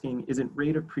somebody asking, isn't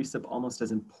rate of precip almost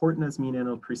as important as mean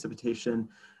annual precipitation?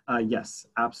 Yes,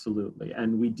 absolutely.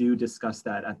 And we do discuss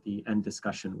that at the end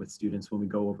discussion with students when we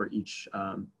go over each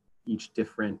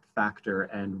different factor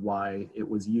and why it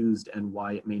was used and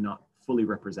why it may not fully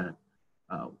represent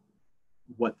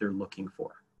what they're looking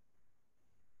for.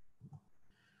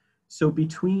 So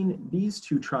between these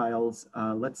 2 trials,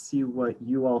 let's see what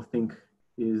you all think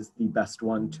is the best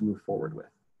one to move forward with.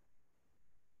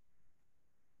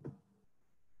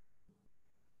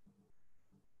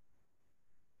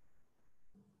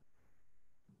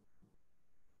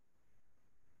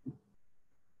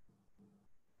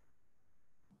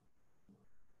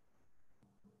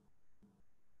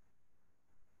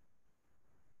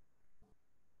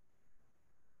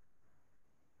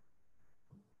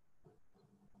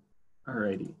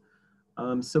 Alrighty.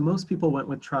 So most people went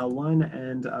with trial 1,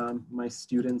 and my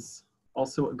students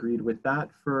also agreed with that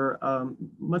for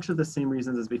much of the same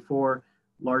reasons as before: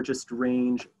 largest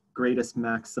range, greatest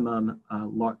maximum,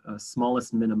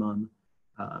 smallest minimum,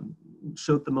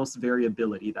 showed the most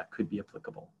variability that could be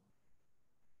applicable.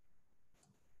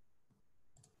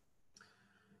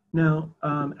 Now,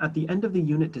 at the end of the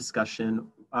unit discussion,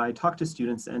 I talked to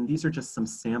students, and these are just some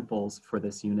samples for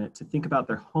this unit, to think about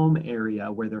their home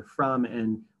area, where they're from,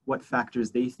 and what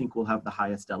factors they think will have the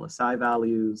highest LSI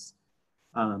values.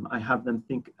 I have them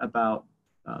think about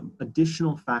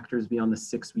additional factors beyond the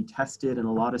 6 we tested, and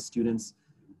a lot of students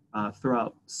throw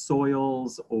out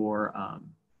soils, or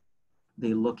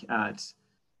they look at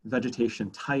vegetation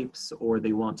types, or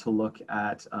they want to look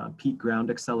at peak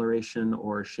ground acceleration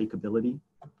or shakeability.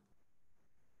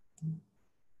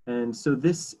 And so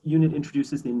this unit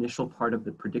introduces the initial part of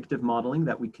the predictive modeling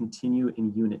that we continue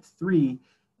in unit 3.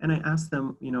 And I asked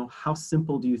them, you know, how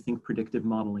simple do you think predictive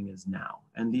modeling is now?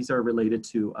 And these are related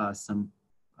to some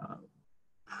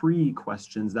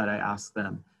pre-questions that I asked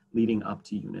them leading up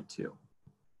to unit 2.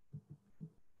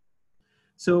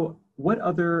 So what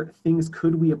other things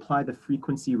could we apply the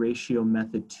frequency ratio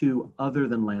method to other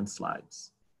than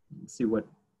landslides? Let's see what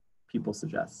people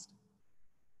suggest.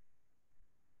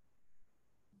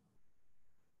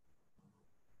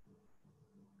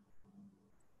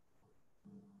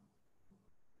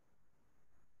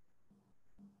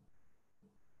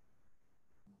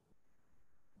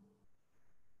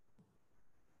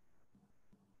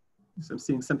 So I'm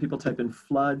seeing some people type in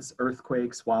floods,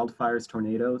 earthquakes, wildfires,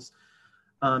 tornadoes.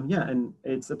 Yeah, and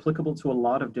it's applicable to a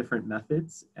lot of different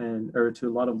methods or to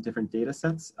a lot of different data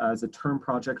sets. As a term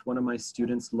project, one of my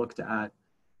students looked at,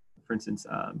 for instance,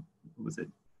 what was it?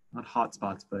 Not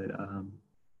hotspots, but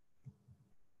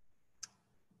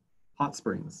hot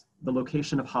springs. The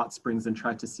location of hot springs, and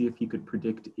tried to see if he could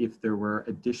predict if there were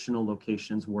additional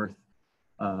locations worth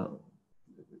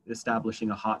establishing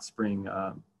a hot spring.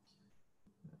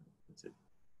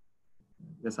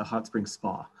 It's a hot spring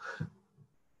spa.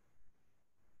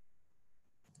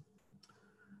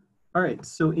 All right,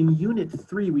 so in unit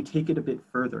 3, we take it a bit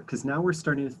further, because now we're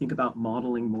starting to think about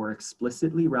modeling more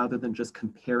explicitly rather than just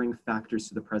comparing factors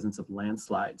to the presence of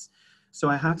landslides. So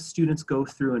I have students go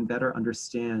through and better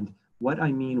understand what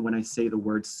I mean when I say the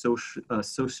word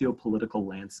socio-political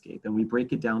landscape, and we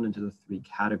break it down into the 3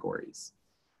 categories.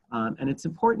 And it's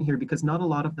important here because not a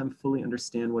lot of them fully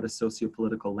understand what a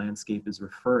socio-political landscape is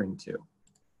referring to.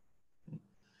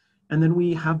 And then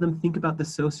we have them think about the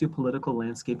socio-political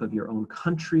landscape of your own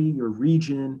country, your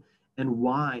region, and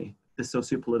why the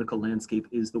socio-political landscape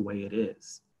is the way it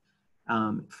is.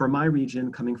 For my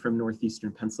region, coming from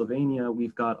northeastern Pennsylvania,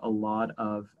 we've got a lot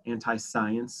of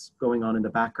anti-science going on in the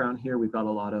background here. We've got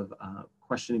a lot of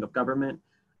questioning of government.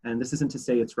 And this isn't to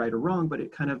say it's right or wrong, but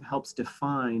it kind of helps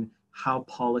define how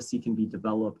policy can be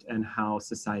developed and how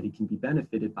society can be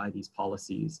benefited by these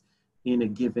policies in a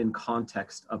given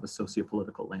context of a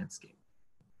socio-political landscape.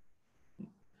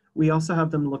 We also have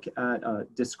them look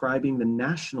at describing the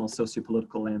national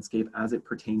socio-political landscape as it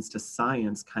pertains to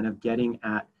science, kind of getting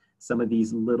at some of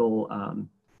these little,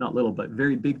 not little, but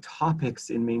very big topics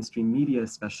in mainstream media,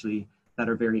 especially, that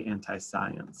are very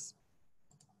anti-science.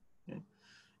 Okay.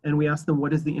 And we ask them,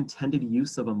 what is the intended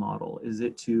use of a model? Is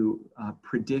it to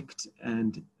predict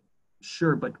and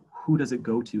sure, but who does it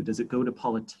go to? Does it go to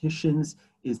politicians?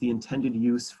 Is the intended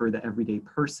use for the everyday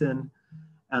person?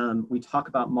 We talk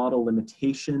about model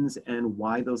limitations and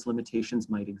why those limitations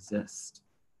might exist.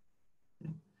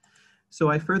 Okay. So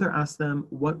I further ask them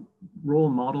what role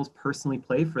models personally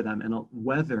play for them, and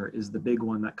weather is the big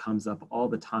one that comes up all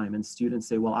the time. And students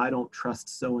say, well, I don't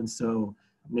trust so-and-so,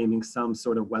 naming some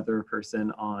sort of weather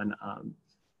person on,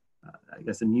 I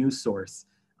guess, a news source.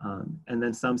 And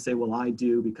then some say, well, I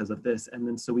do because of this. And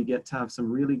then so we get to have some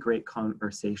really great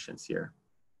conversations here.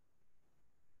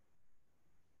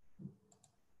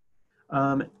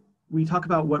 We talk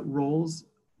about what roles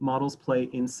models play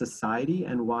in society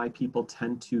and why people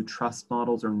tend to trust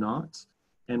models or not,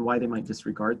 and why they might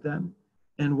disregard them,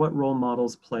 and what role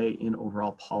models play in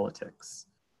overall politics.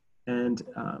 And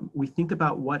we think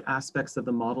about what aspects of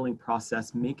the modeling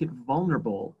process make it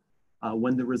vulnerable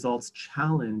when the results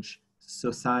challenge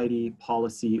society,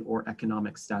 policy, or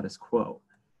economic status quo.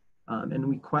 And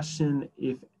we question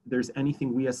if there's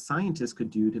anything we as scientists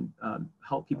could do to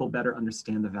help people better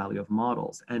understand the value of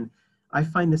models. And I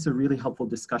find this a really helpful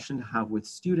discussion to have with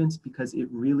students because it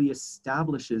really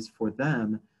establishes for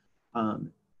them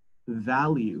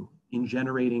value in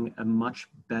generating a much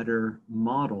better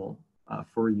model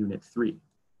for Unit 3.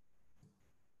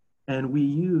 And we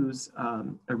use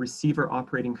a receiver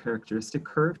operating characteristic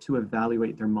curve to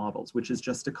evaluate their models, which is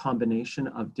just a combination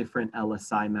of different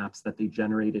LSI maps that they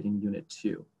generated in Unit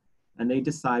 2. And they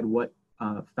decide what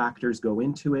factors go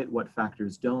into it, what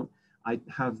factors don't. I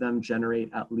have them generate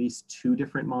at least 2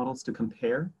 different models to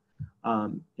compare.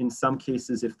 In some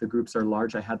cases, if the groups are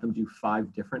large, I had them do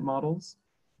 5 different models.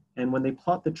 And when they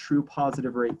plot the true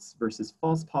positive rates versus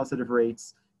false positive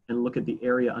rates and look at the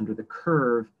area under the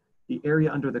curve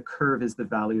is the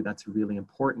value that's really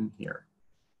important here.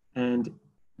 And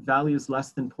values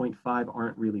less than 0.5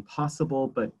 aren't really possible,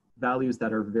 but values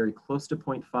that are very close to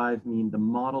 0.5 mean the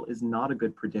model is not a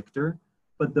good predictor,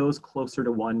 but those closer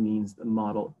to 1 means the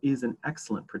model is an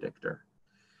excellent predictor.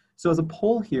 So as a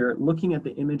poll here, looking at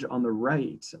the image on the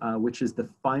right, which is the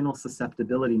final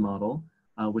susceptibility model,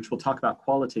 which we'll talk about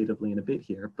qualitatively in a bit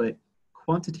here, but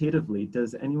quantitatively,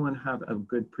 does anyone have a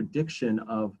good prediction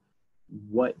of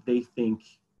what they think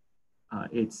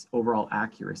its overall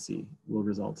accuracy will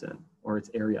result in, or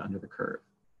its area under the curve?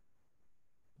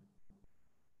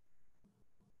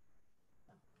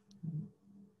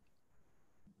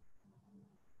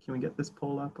 Can we get this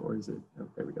poll up, or is it, oh,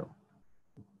 there we go.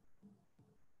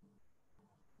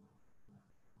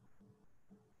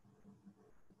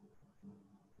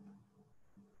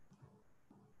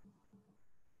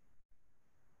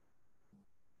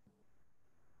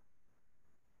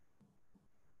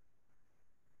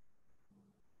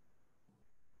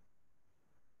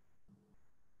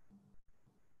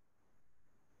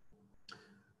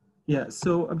 Yeah,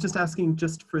 so I'm just asking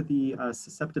just for the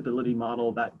susceptibility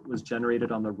model that was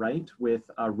generated on the right with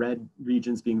red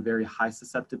regions being very high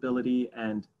susceptibility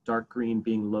and dark green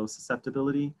being low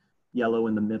susceptibility, yellow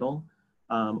in the middle,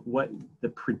 what the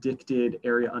predicted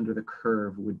area under the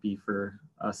curve would be for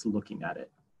us looking at it.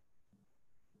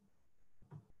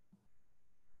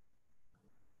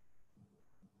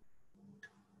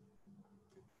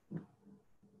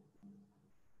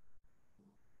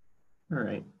 All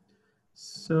right.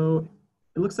 So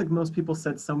it looks like most people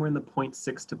said somewhere in the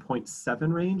 0.6 to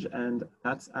 0.7 range, and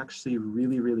that's actually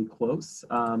really, really close.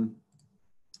 The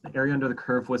area under the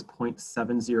curve was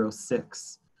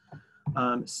 0.706.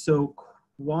 So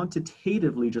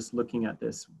quantitatively, just looking at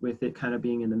this, with it kind of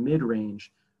being in the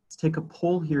mid-range, let's take a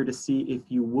poll here to see if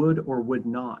you would or would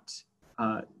not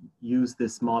use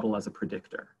this model as a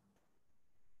predictor.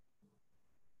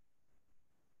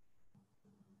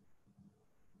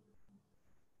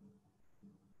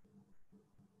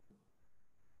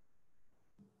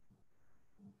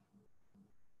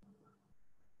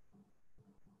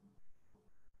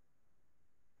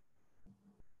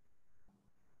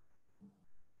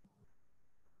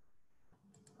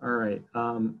 All right,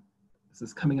 this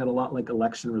is coming out a lot like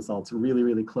election results, really,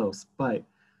 really close. But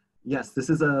yes, this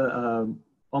is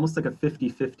almost like a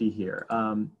 50-50 here.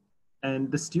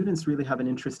 And the students really have an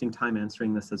interesting time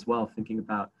answering this as well, thinking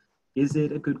about, is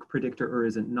it a good predictor or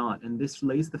is it not? And this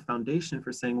lays the foundation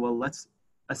for saying, well, let's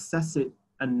assess it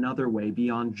another way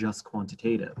beyond just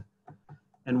quantitative.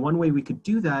 And one way we could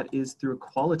do that is through a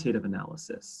qualitative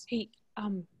analysis. Hey,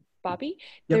 Bobby,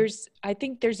 Yep. I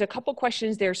think there's a couple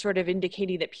questions there sort of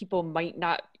indicating that people might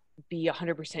not be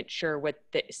 100% sure what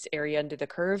this area under the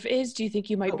curve is. Do you think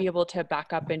you might be able to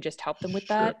back up and just help them with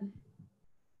that?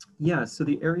 Yeah, so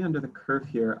the area under the curve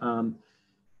here,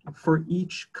 for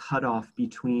each cutoff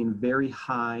between very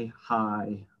high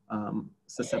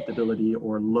susceptibility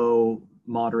or low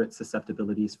moderate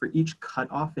susceptibilities, for each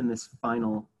cutoff in this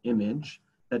final image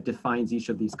that defines each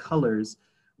of these colors,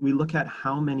 we look at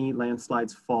how many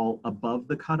landslides fall above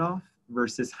the cutoff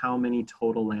versus how many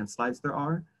total landslides there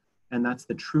are. And that's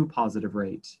the true positive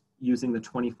rate using the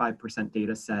 25%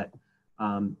 data set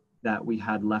that we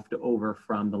had left over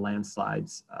from the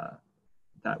landslides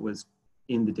that was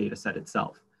in the data set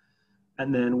itself.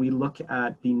 And then we look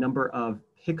at the number of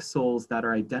pixels that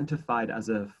are identified as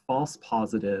a false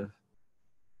positive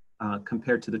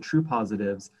compared to the true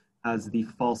positives as the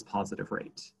false positive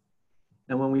rate.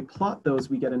 And when we plot those,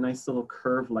 we get a nice little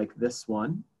curve like this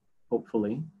one,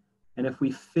 hopefully. And if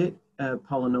we fit a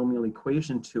polynomial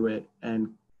equation to it and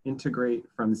integrate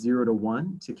from 0 to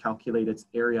 1 to calculate its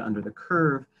area under the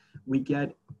curve, we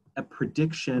get a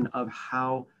prediction of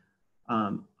how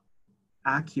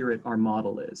accurate our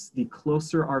model is. The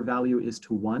closer our value is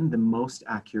to 1, the most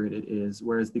accurate it is,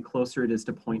 whereas the closer it is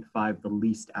to 0.5, the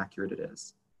least accurate it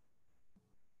is.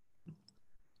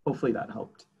 Hopefully that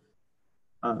helped.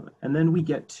 And then we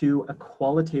get to a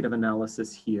qualitative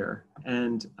analysis here.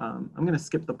 And I'm going to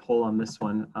skip the poll on this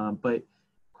one, but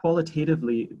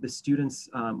qualitatively, the students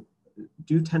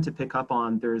do tend to pick up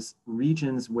on there's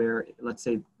regions where, let's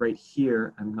say right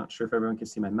here, I'm not sure if everyone can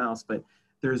see my mouse, but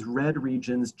there's red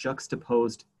regions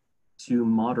juxtaposed to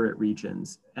moderate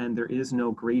regions. And there is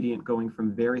no gradient going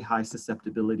from very high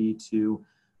susceptibility to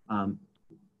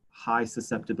high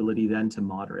susceptibility then to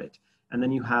moderate. And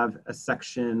then you have a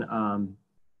section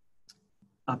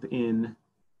up in,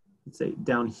 let's say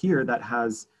down here that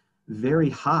has very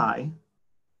high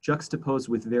juxtaposed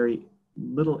with very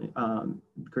little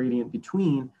gradient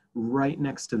between, right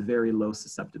next to very low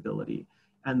susceptibility.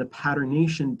 And the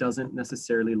patternation doesn't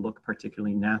necessarily look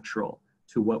particularly natural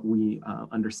to what we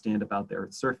understand about the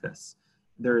Earth's surface.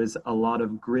 There is a lot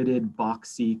of gridded,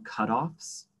 boxy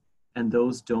cutoffs, and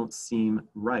those don't seem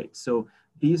right. So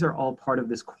these are all part of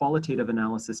this qualitative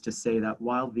analysis to say that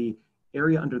while the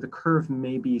area under the curve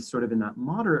may be sort of in that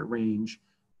moderate range,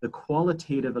 the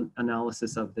qualitative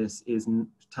analysis of this is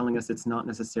telling us it's not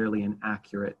necessarily an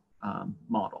accurate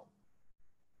model.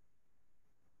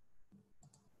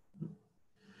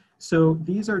 So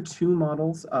these are two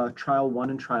models, Trial 1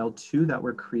 and Trial 2, that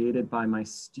were created by my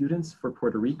students for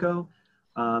Puerto Rico.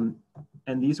 And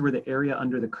these were the area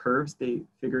under the curves they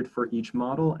figured for each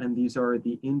model, and these are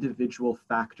the individual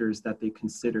factors that they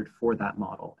considered for that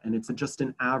model. And it's just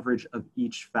an average of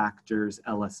each factor's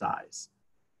LSIs.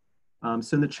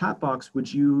 So in the chat box,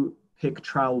 would you pick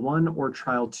Trial 1 or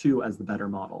Trial 2 as the better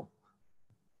model?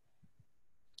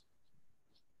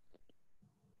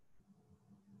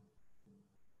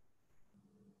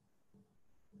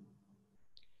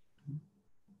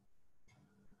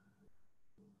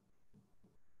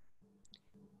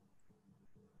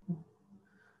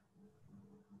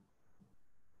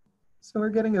 So we're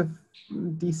getting a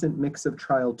decent mix of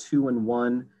Trial 2 and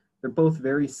 1. They're both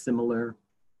very similar.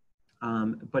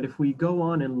 But if we go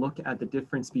on and look at the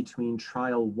difference between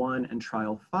Trial 1 and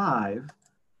Trial 5,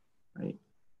 right,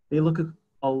 they look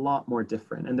a lot more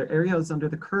different. And their areas under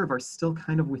the curve are still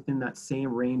kind of within that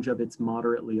same range of it's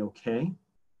moderately okay.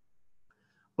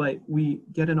 But we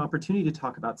get an opportunity to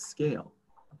talk about scale.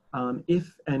 And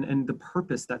the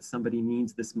purpose that somebody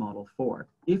needs this model for.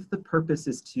 If the purpose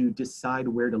is to decide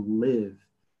where to live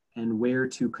and where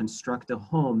to construct a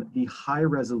home, the high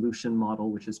resolution model,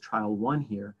 which is Trial 1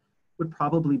 here, would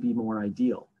probably be more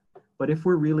ideal. But if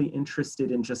we're really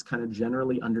interested in just kind of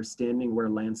generally understanding where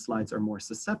landslides are more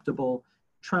susceptible,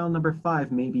 Trial number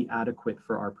 5 may be adequate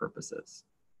for our purposes.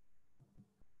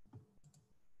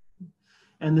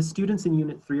 And the students in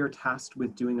Unit 3 are tasked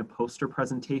with doing a poster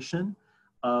presentation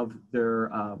of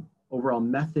their overall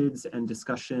methods and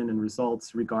discussion and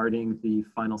results regarding the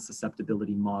final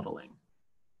susceptibility modeling.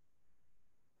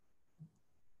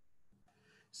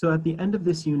 So at the end of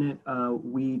this unit,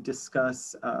 we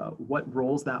discuss what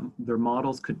roles that their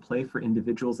models could play for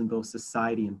individuals in both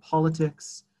society and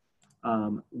politics,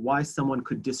 why someone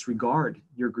could disregard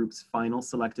your group's final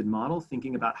selected model,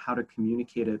 thinking about how to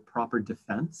communicate a proper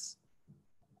defense,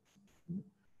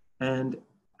 and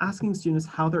asking students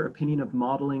how their opinion of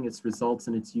modeling, its results,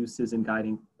 and its uses in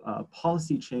guiding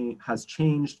policy has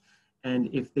changed, and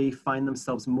if they find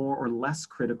themselves more or less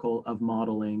critical of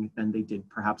modeling than they did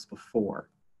perhaps before.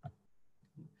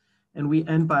 And we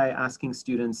end by asking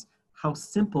students how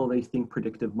simple they think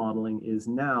predictive modeling is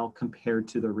now compared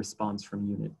to the response from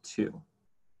Unit 2.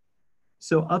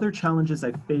 So other challenges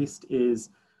I faced is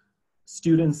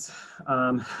students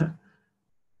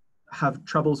have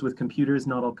troubles with computers.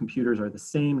 Not all computers are the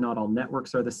same. Not all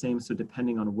networks are the same. So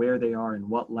depending on where they are in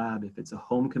what lab, if it's a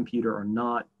home computer or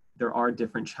not, there are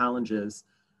different challenges.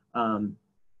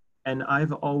 And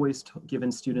I've always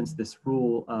given students this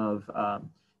rule of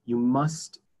you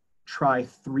must try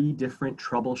 3 different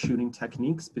troubleshooting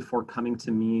techniques before coming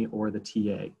to me or the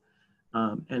TA.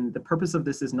 And the purpose of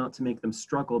this is not to make them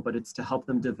struggle, but it's to help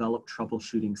them develop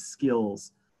troubleshooting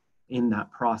skills in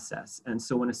that process. And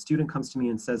so when a student comes to me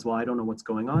and says, well, I don't know what's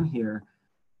going on here,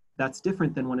 that's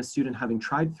different than when a student, having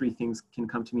tried 3 things, can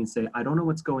come to me and say, I don't know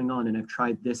what's going on and I've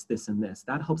tried this, this, and this.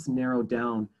 That helps narrow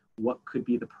down what could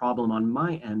be the problem on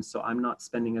my end, so I'm not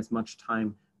spending as much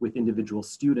time with individual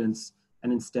students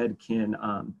and instead can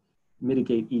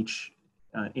mitigate each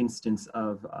instance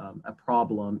of a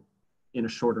problem in a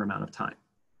shorter amount of time.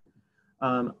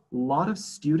 A lot of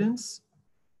students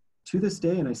to this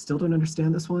day, and I still don't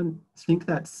understand this one, think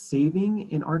that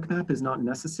saving in ArcMap is not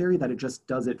necessary, that it just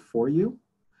does it for you.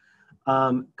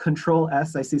 Control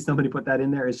S, I see somebody put that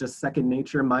in there, is just second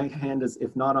nature. My hand is,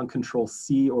 if not on Control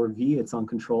C or V, it's on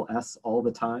Control S all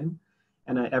the time.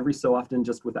 And every so often,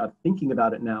 just without thinking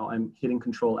about it now, I'm hitting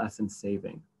Control S and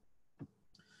saving.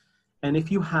 And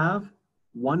if you have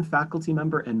one faculty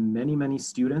member and many, many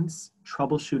students,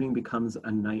 troubleshooting becomes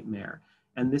a nightmare.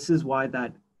 And this is why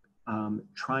that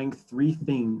trying 3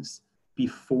 things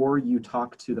before you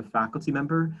talk to the faculty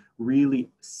member really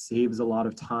saves a lot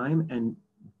of time and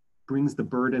brings the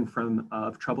burden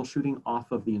of troubleshooting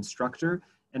off of the instructor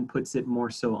and puts it more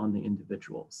so on the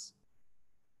individuals.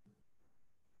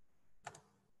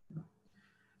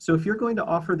 So if you're going to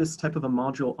offer this type of a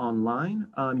module online,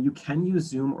 you can use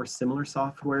Zoom or similar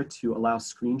software to allow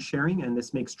screen sharing, and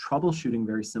this makes troubleshooting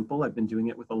very simple. I've been doing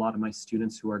it with a lot of my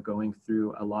students who are going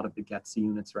through a lot of the GETSI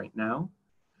units right now.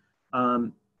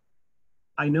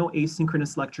 I know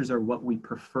asynchronous lectures are what we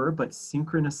prefer, but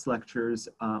synchronous lectures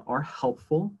are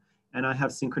helpful. And I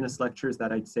have synchronous lectures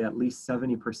that I'd say at least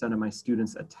 70% of my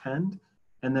students attend.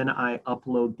 And then I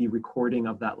upload the recording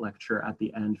of that lecture at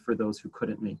the end for those who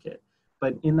couldn't make it.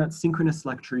 But in that synchronous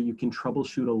lecture, you can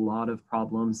troubleshoot a lot of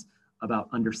problems about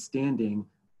understanding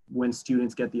when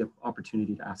students get the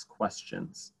opportunity to ask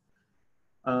questions.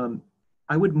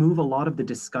 I would move a lot of the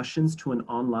discussions to an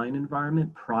online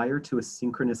environment prior to a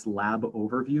synchronous lab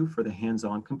overview for the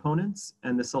hands-on components.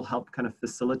 And this will help kind of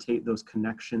facilitate those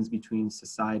connections between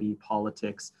society,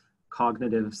 politics,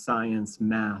 cognitive science,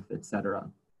 math, etc.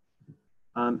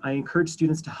 I encourage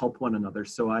students to help one another.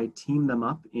 So I team them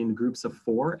up in groups of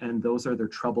 4, and those are their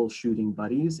troubleshooting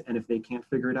buddies. And if they can't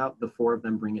figure it out, the 4 of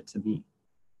them bring it to me.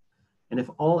 And if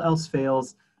all else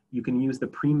fails, you can use the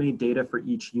pre-made data for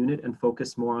each unit and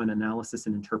focus more on analysis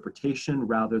and interpretation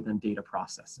rather than data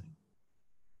processing.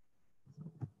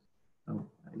 So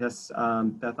I guess,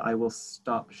 Beth, I will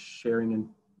stop sharing and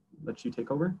let you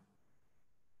take over.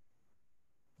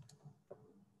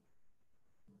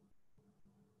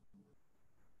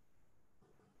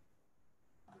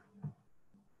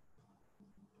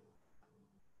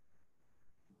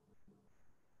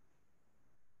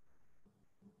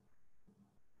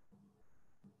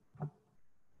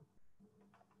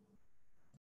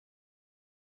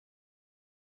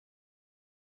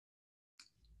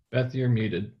 Beth, you're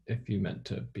muted if you meant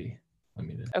to be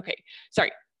unmuted. Okay,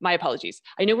 sorry, my apologies.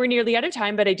 I know we're nearly out of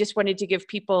time, but I just wanted to give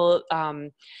people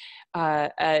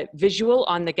a visual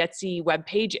on the GETSI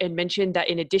webpage and mention that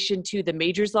in addition to the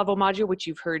majors level module, which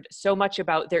you've heard so much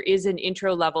about, there is an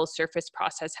intro level surface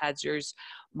process hazards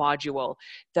module.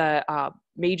 The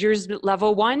majors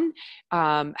level 1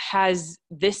 has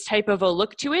this type of a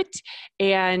look to it.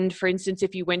 And for instance,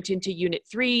 if you went into unit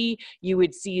 3, you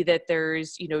would see that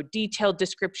there's, you know, detailed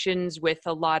descriptions with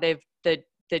a lot of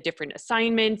the different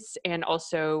assignments and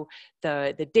also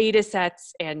the data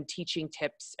sets and teaching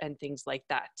tips and things like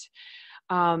that.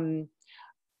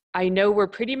 I know we're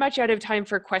pretty much out of time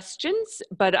for questions,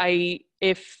 but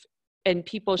and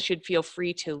people should feel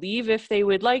free to leave if they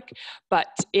would like, but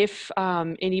if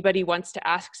anybody wants to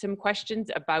ask some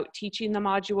questions about teaching the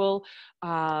module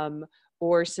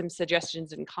or some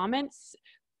suggestions and comments,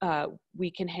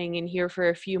 we can hang in here for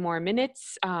a few more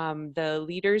minutes, the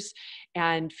leaders,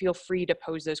 and feel free to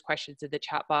pose those questions in the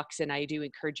chat box. And I do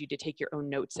encourage you to take your own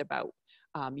notes about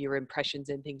your impressions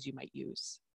and things you might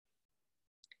use.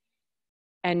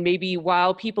 And maybe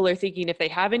while people are thinking if they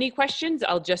have any questions,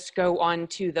 I'll just go on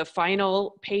to the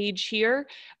final page here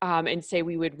and say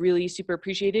we would really super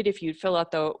appreciate it if you'd fill out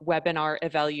the webinar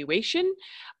evaluation.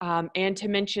 And to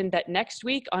mention that next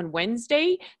week on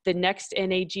Wednesday, the next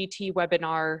NAGT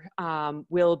webinar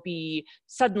will be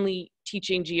suddenly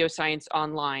teaching geoscience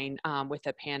online with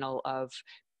a panel of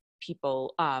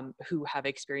people who have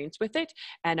experience with it.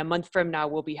 And a month from now,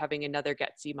 we'll be having another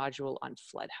GETSI module on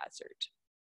flood hazard.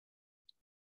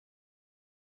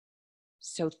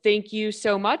 So thank you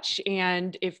so much.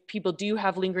 And if people do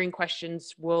have lingering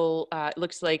questions, we'll, it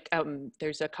looks like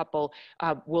there's a couple,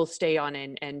 we'll stay on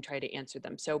and try to answer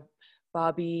them. So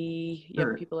Bobby,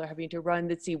 Sure. yeah, people are having to run.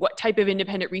 Let's see, what type of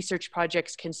independent research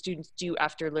projects can students do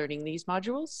after learning these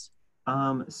modules?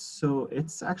 So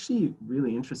it's actually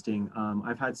really interesting.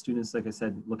 I've had students, like I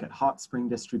said, look at hot spring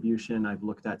distribution. I've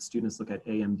looked at students look at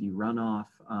AMD runoff.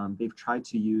 They've tried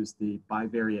to use the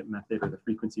bivariate method or the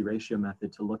frequency ratio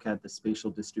method to look at the spatial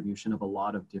distribution of a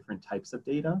lot of different types of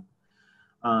data.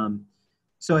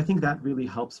 So I think that really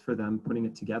helps for them putting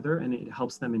it together, and it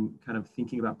helps them in kind of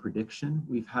thinking about prediction.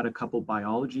 We've had a couple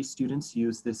biology students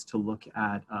use this to look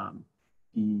at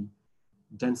the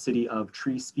density of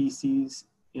tree species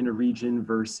in a region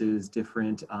versus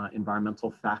different environmental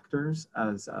factors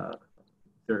as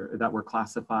that were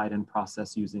classified and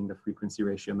processed using the frequency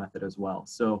ratio method as well.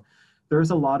 So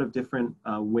there's a lot of different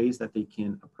ways that they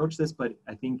can approach this, but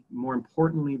I think more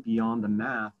importantly, beyond the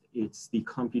math, it's the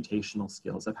computational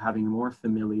skills of having more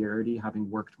familiarity,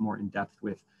 having worked more in depth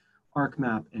with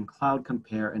ArcMap and Cloud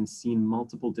Compare and seen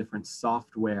multiple different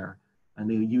software, and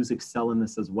they use Excel in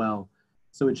this as well.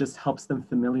 So it just helps them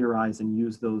familiarize and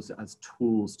use those as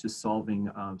tools to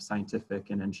solving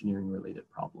scientific and engineering related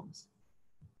problems.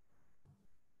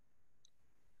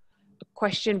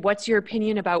 Question, what's your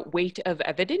opinion about weight of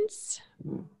evidence?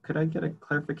 Could I get a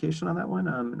clarification on that one?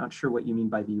 I'm not sure what you mean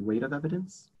by the weight of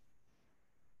evidence.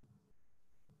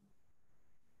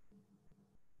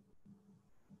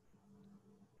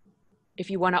 If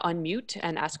you want to unmute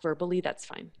and ask verbally, that's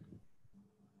fine.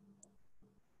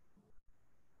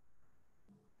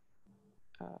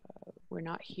 We're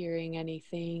not hearing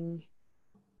anything.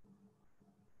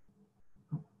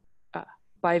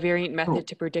 Bivariant method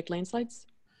to predict landslides?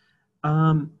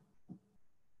 I'm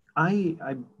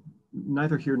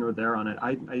neither here nor there on it.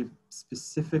 I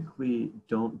specifically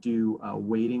don't do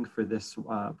weighting for this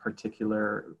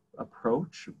particular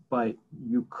approach, but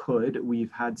you could.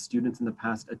 We've had students in the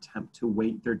past attempt to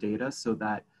weight their data so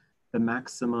that the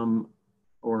maximum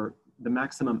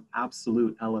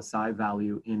absolute LSI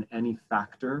value in any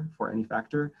factor, for any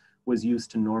factor, was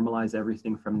used to normalize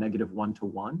everything from -1 to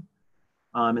 1.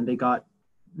 And they got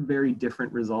very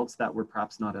different results that were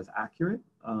perhaps not as accurate,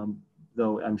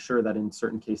 though I'm sure that in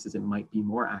certain cases it might be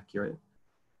more accurate.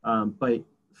 But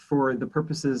for the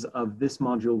purposes of this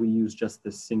module, we use just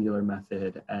this singular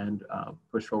method and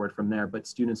push forward from there, but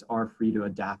students are free to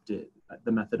adapt it,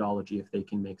 the methodology, if they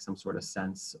can make some sort of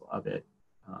sense of it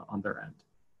on their end.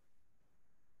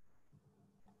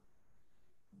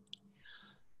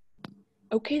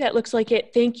 Okay, that looks like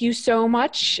it. Thank you so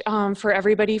much for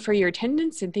everybody for your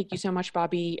attendance, and thank you so much,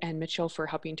 Bobby and Mitchell, for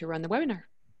helping to run the webinar.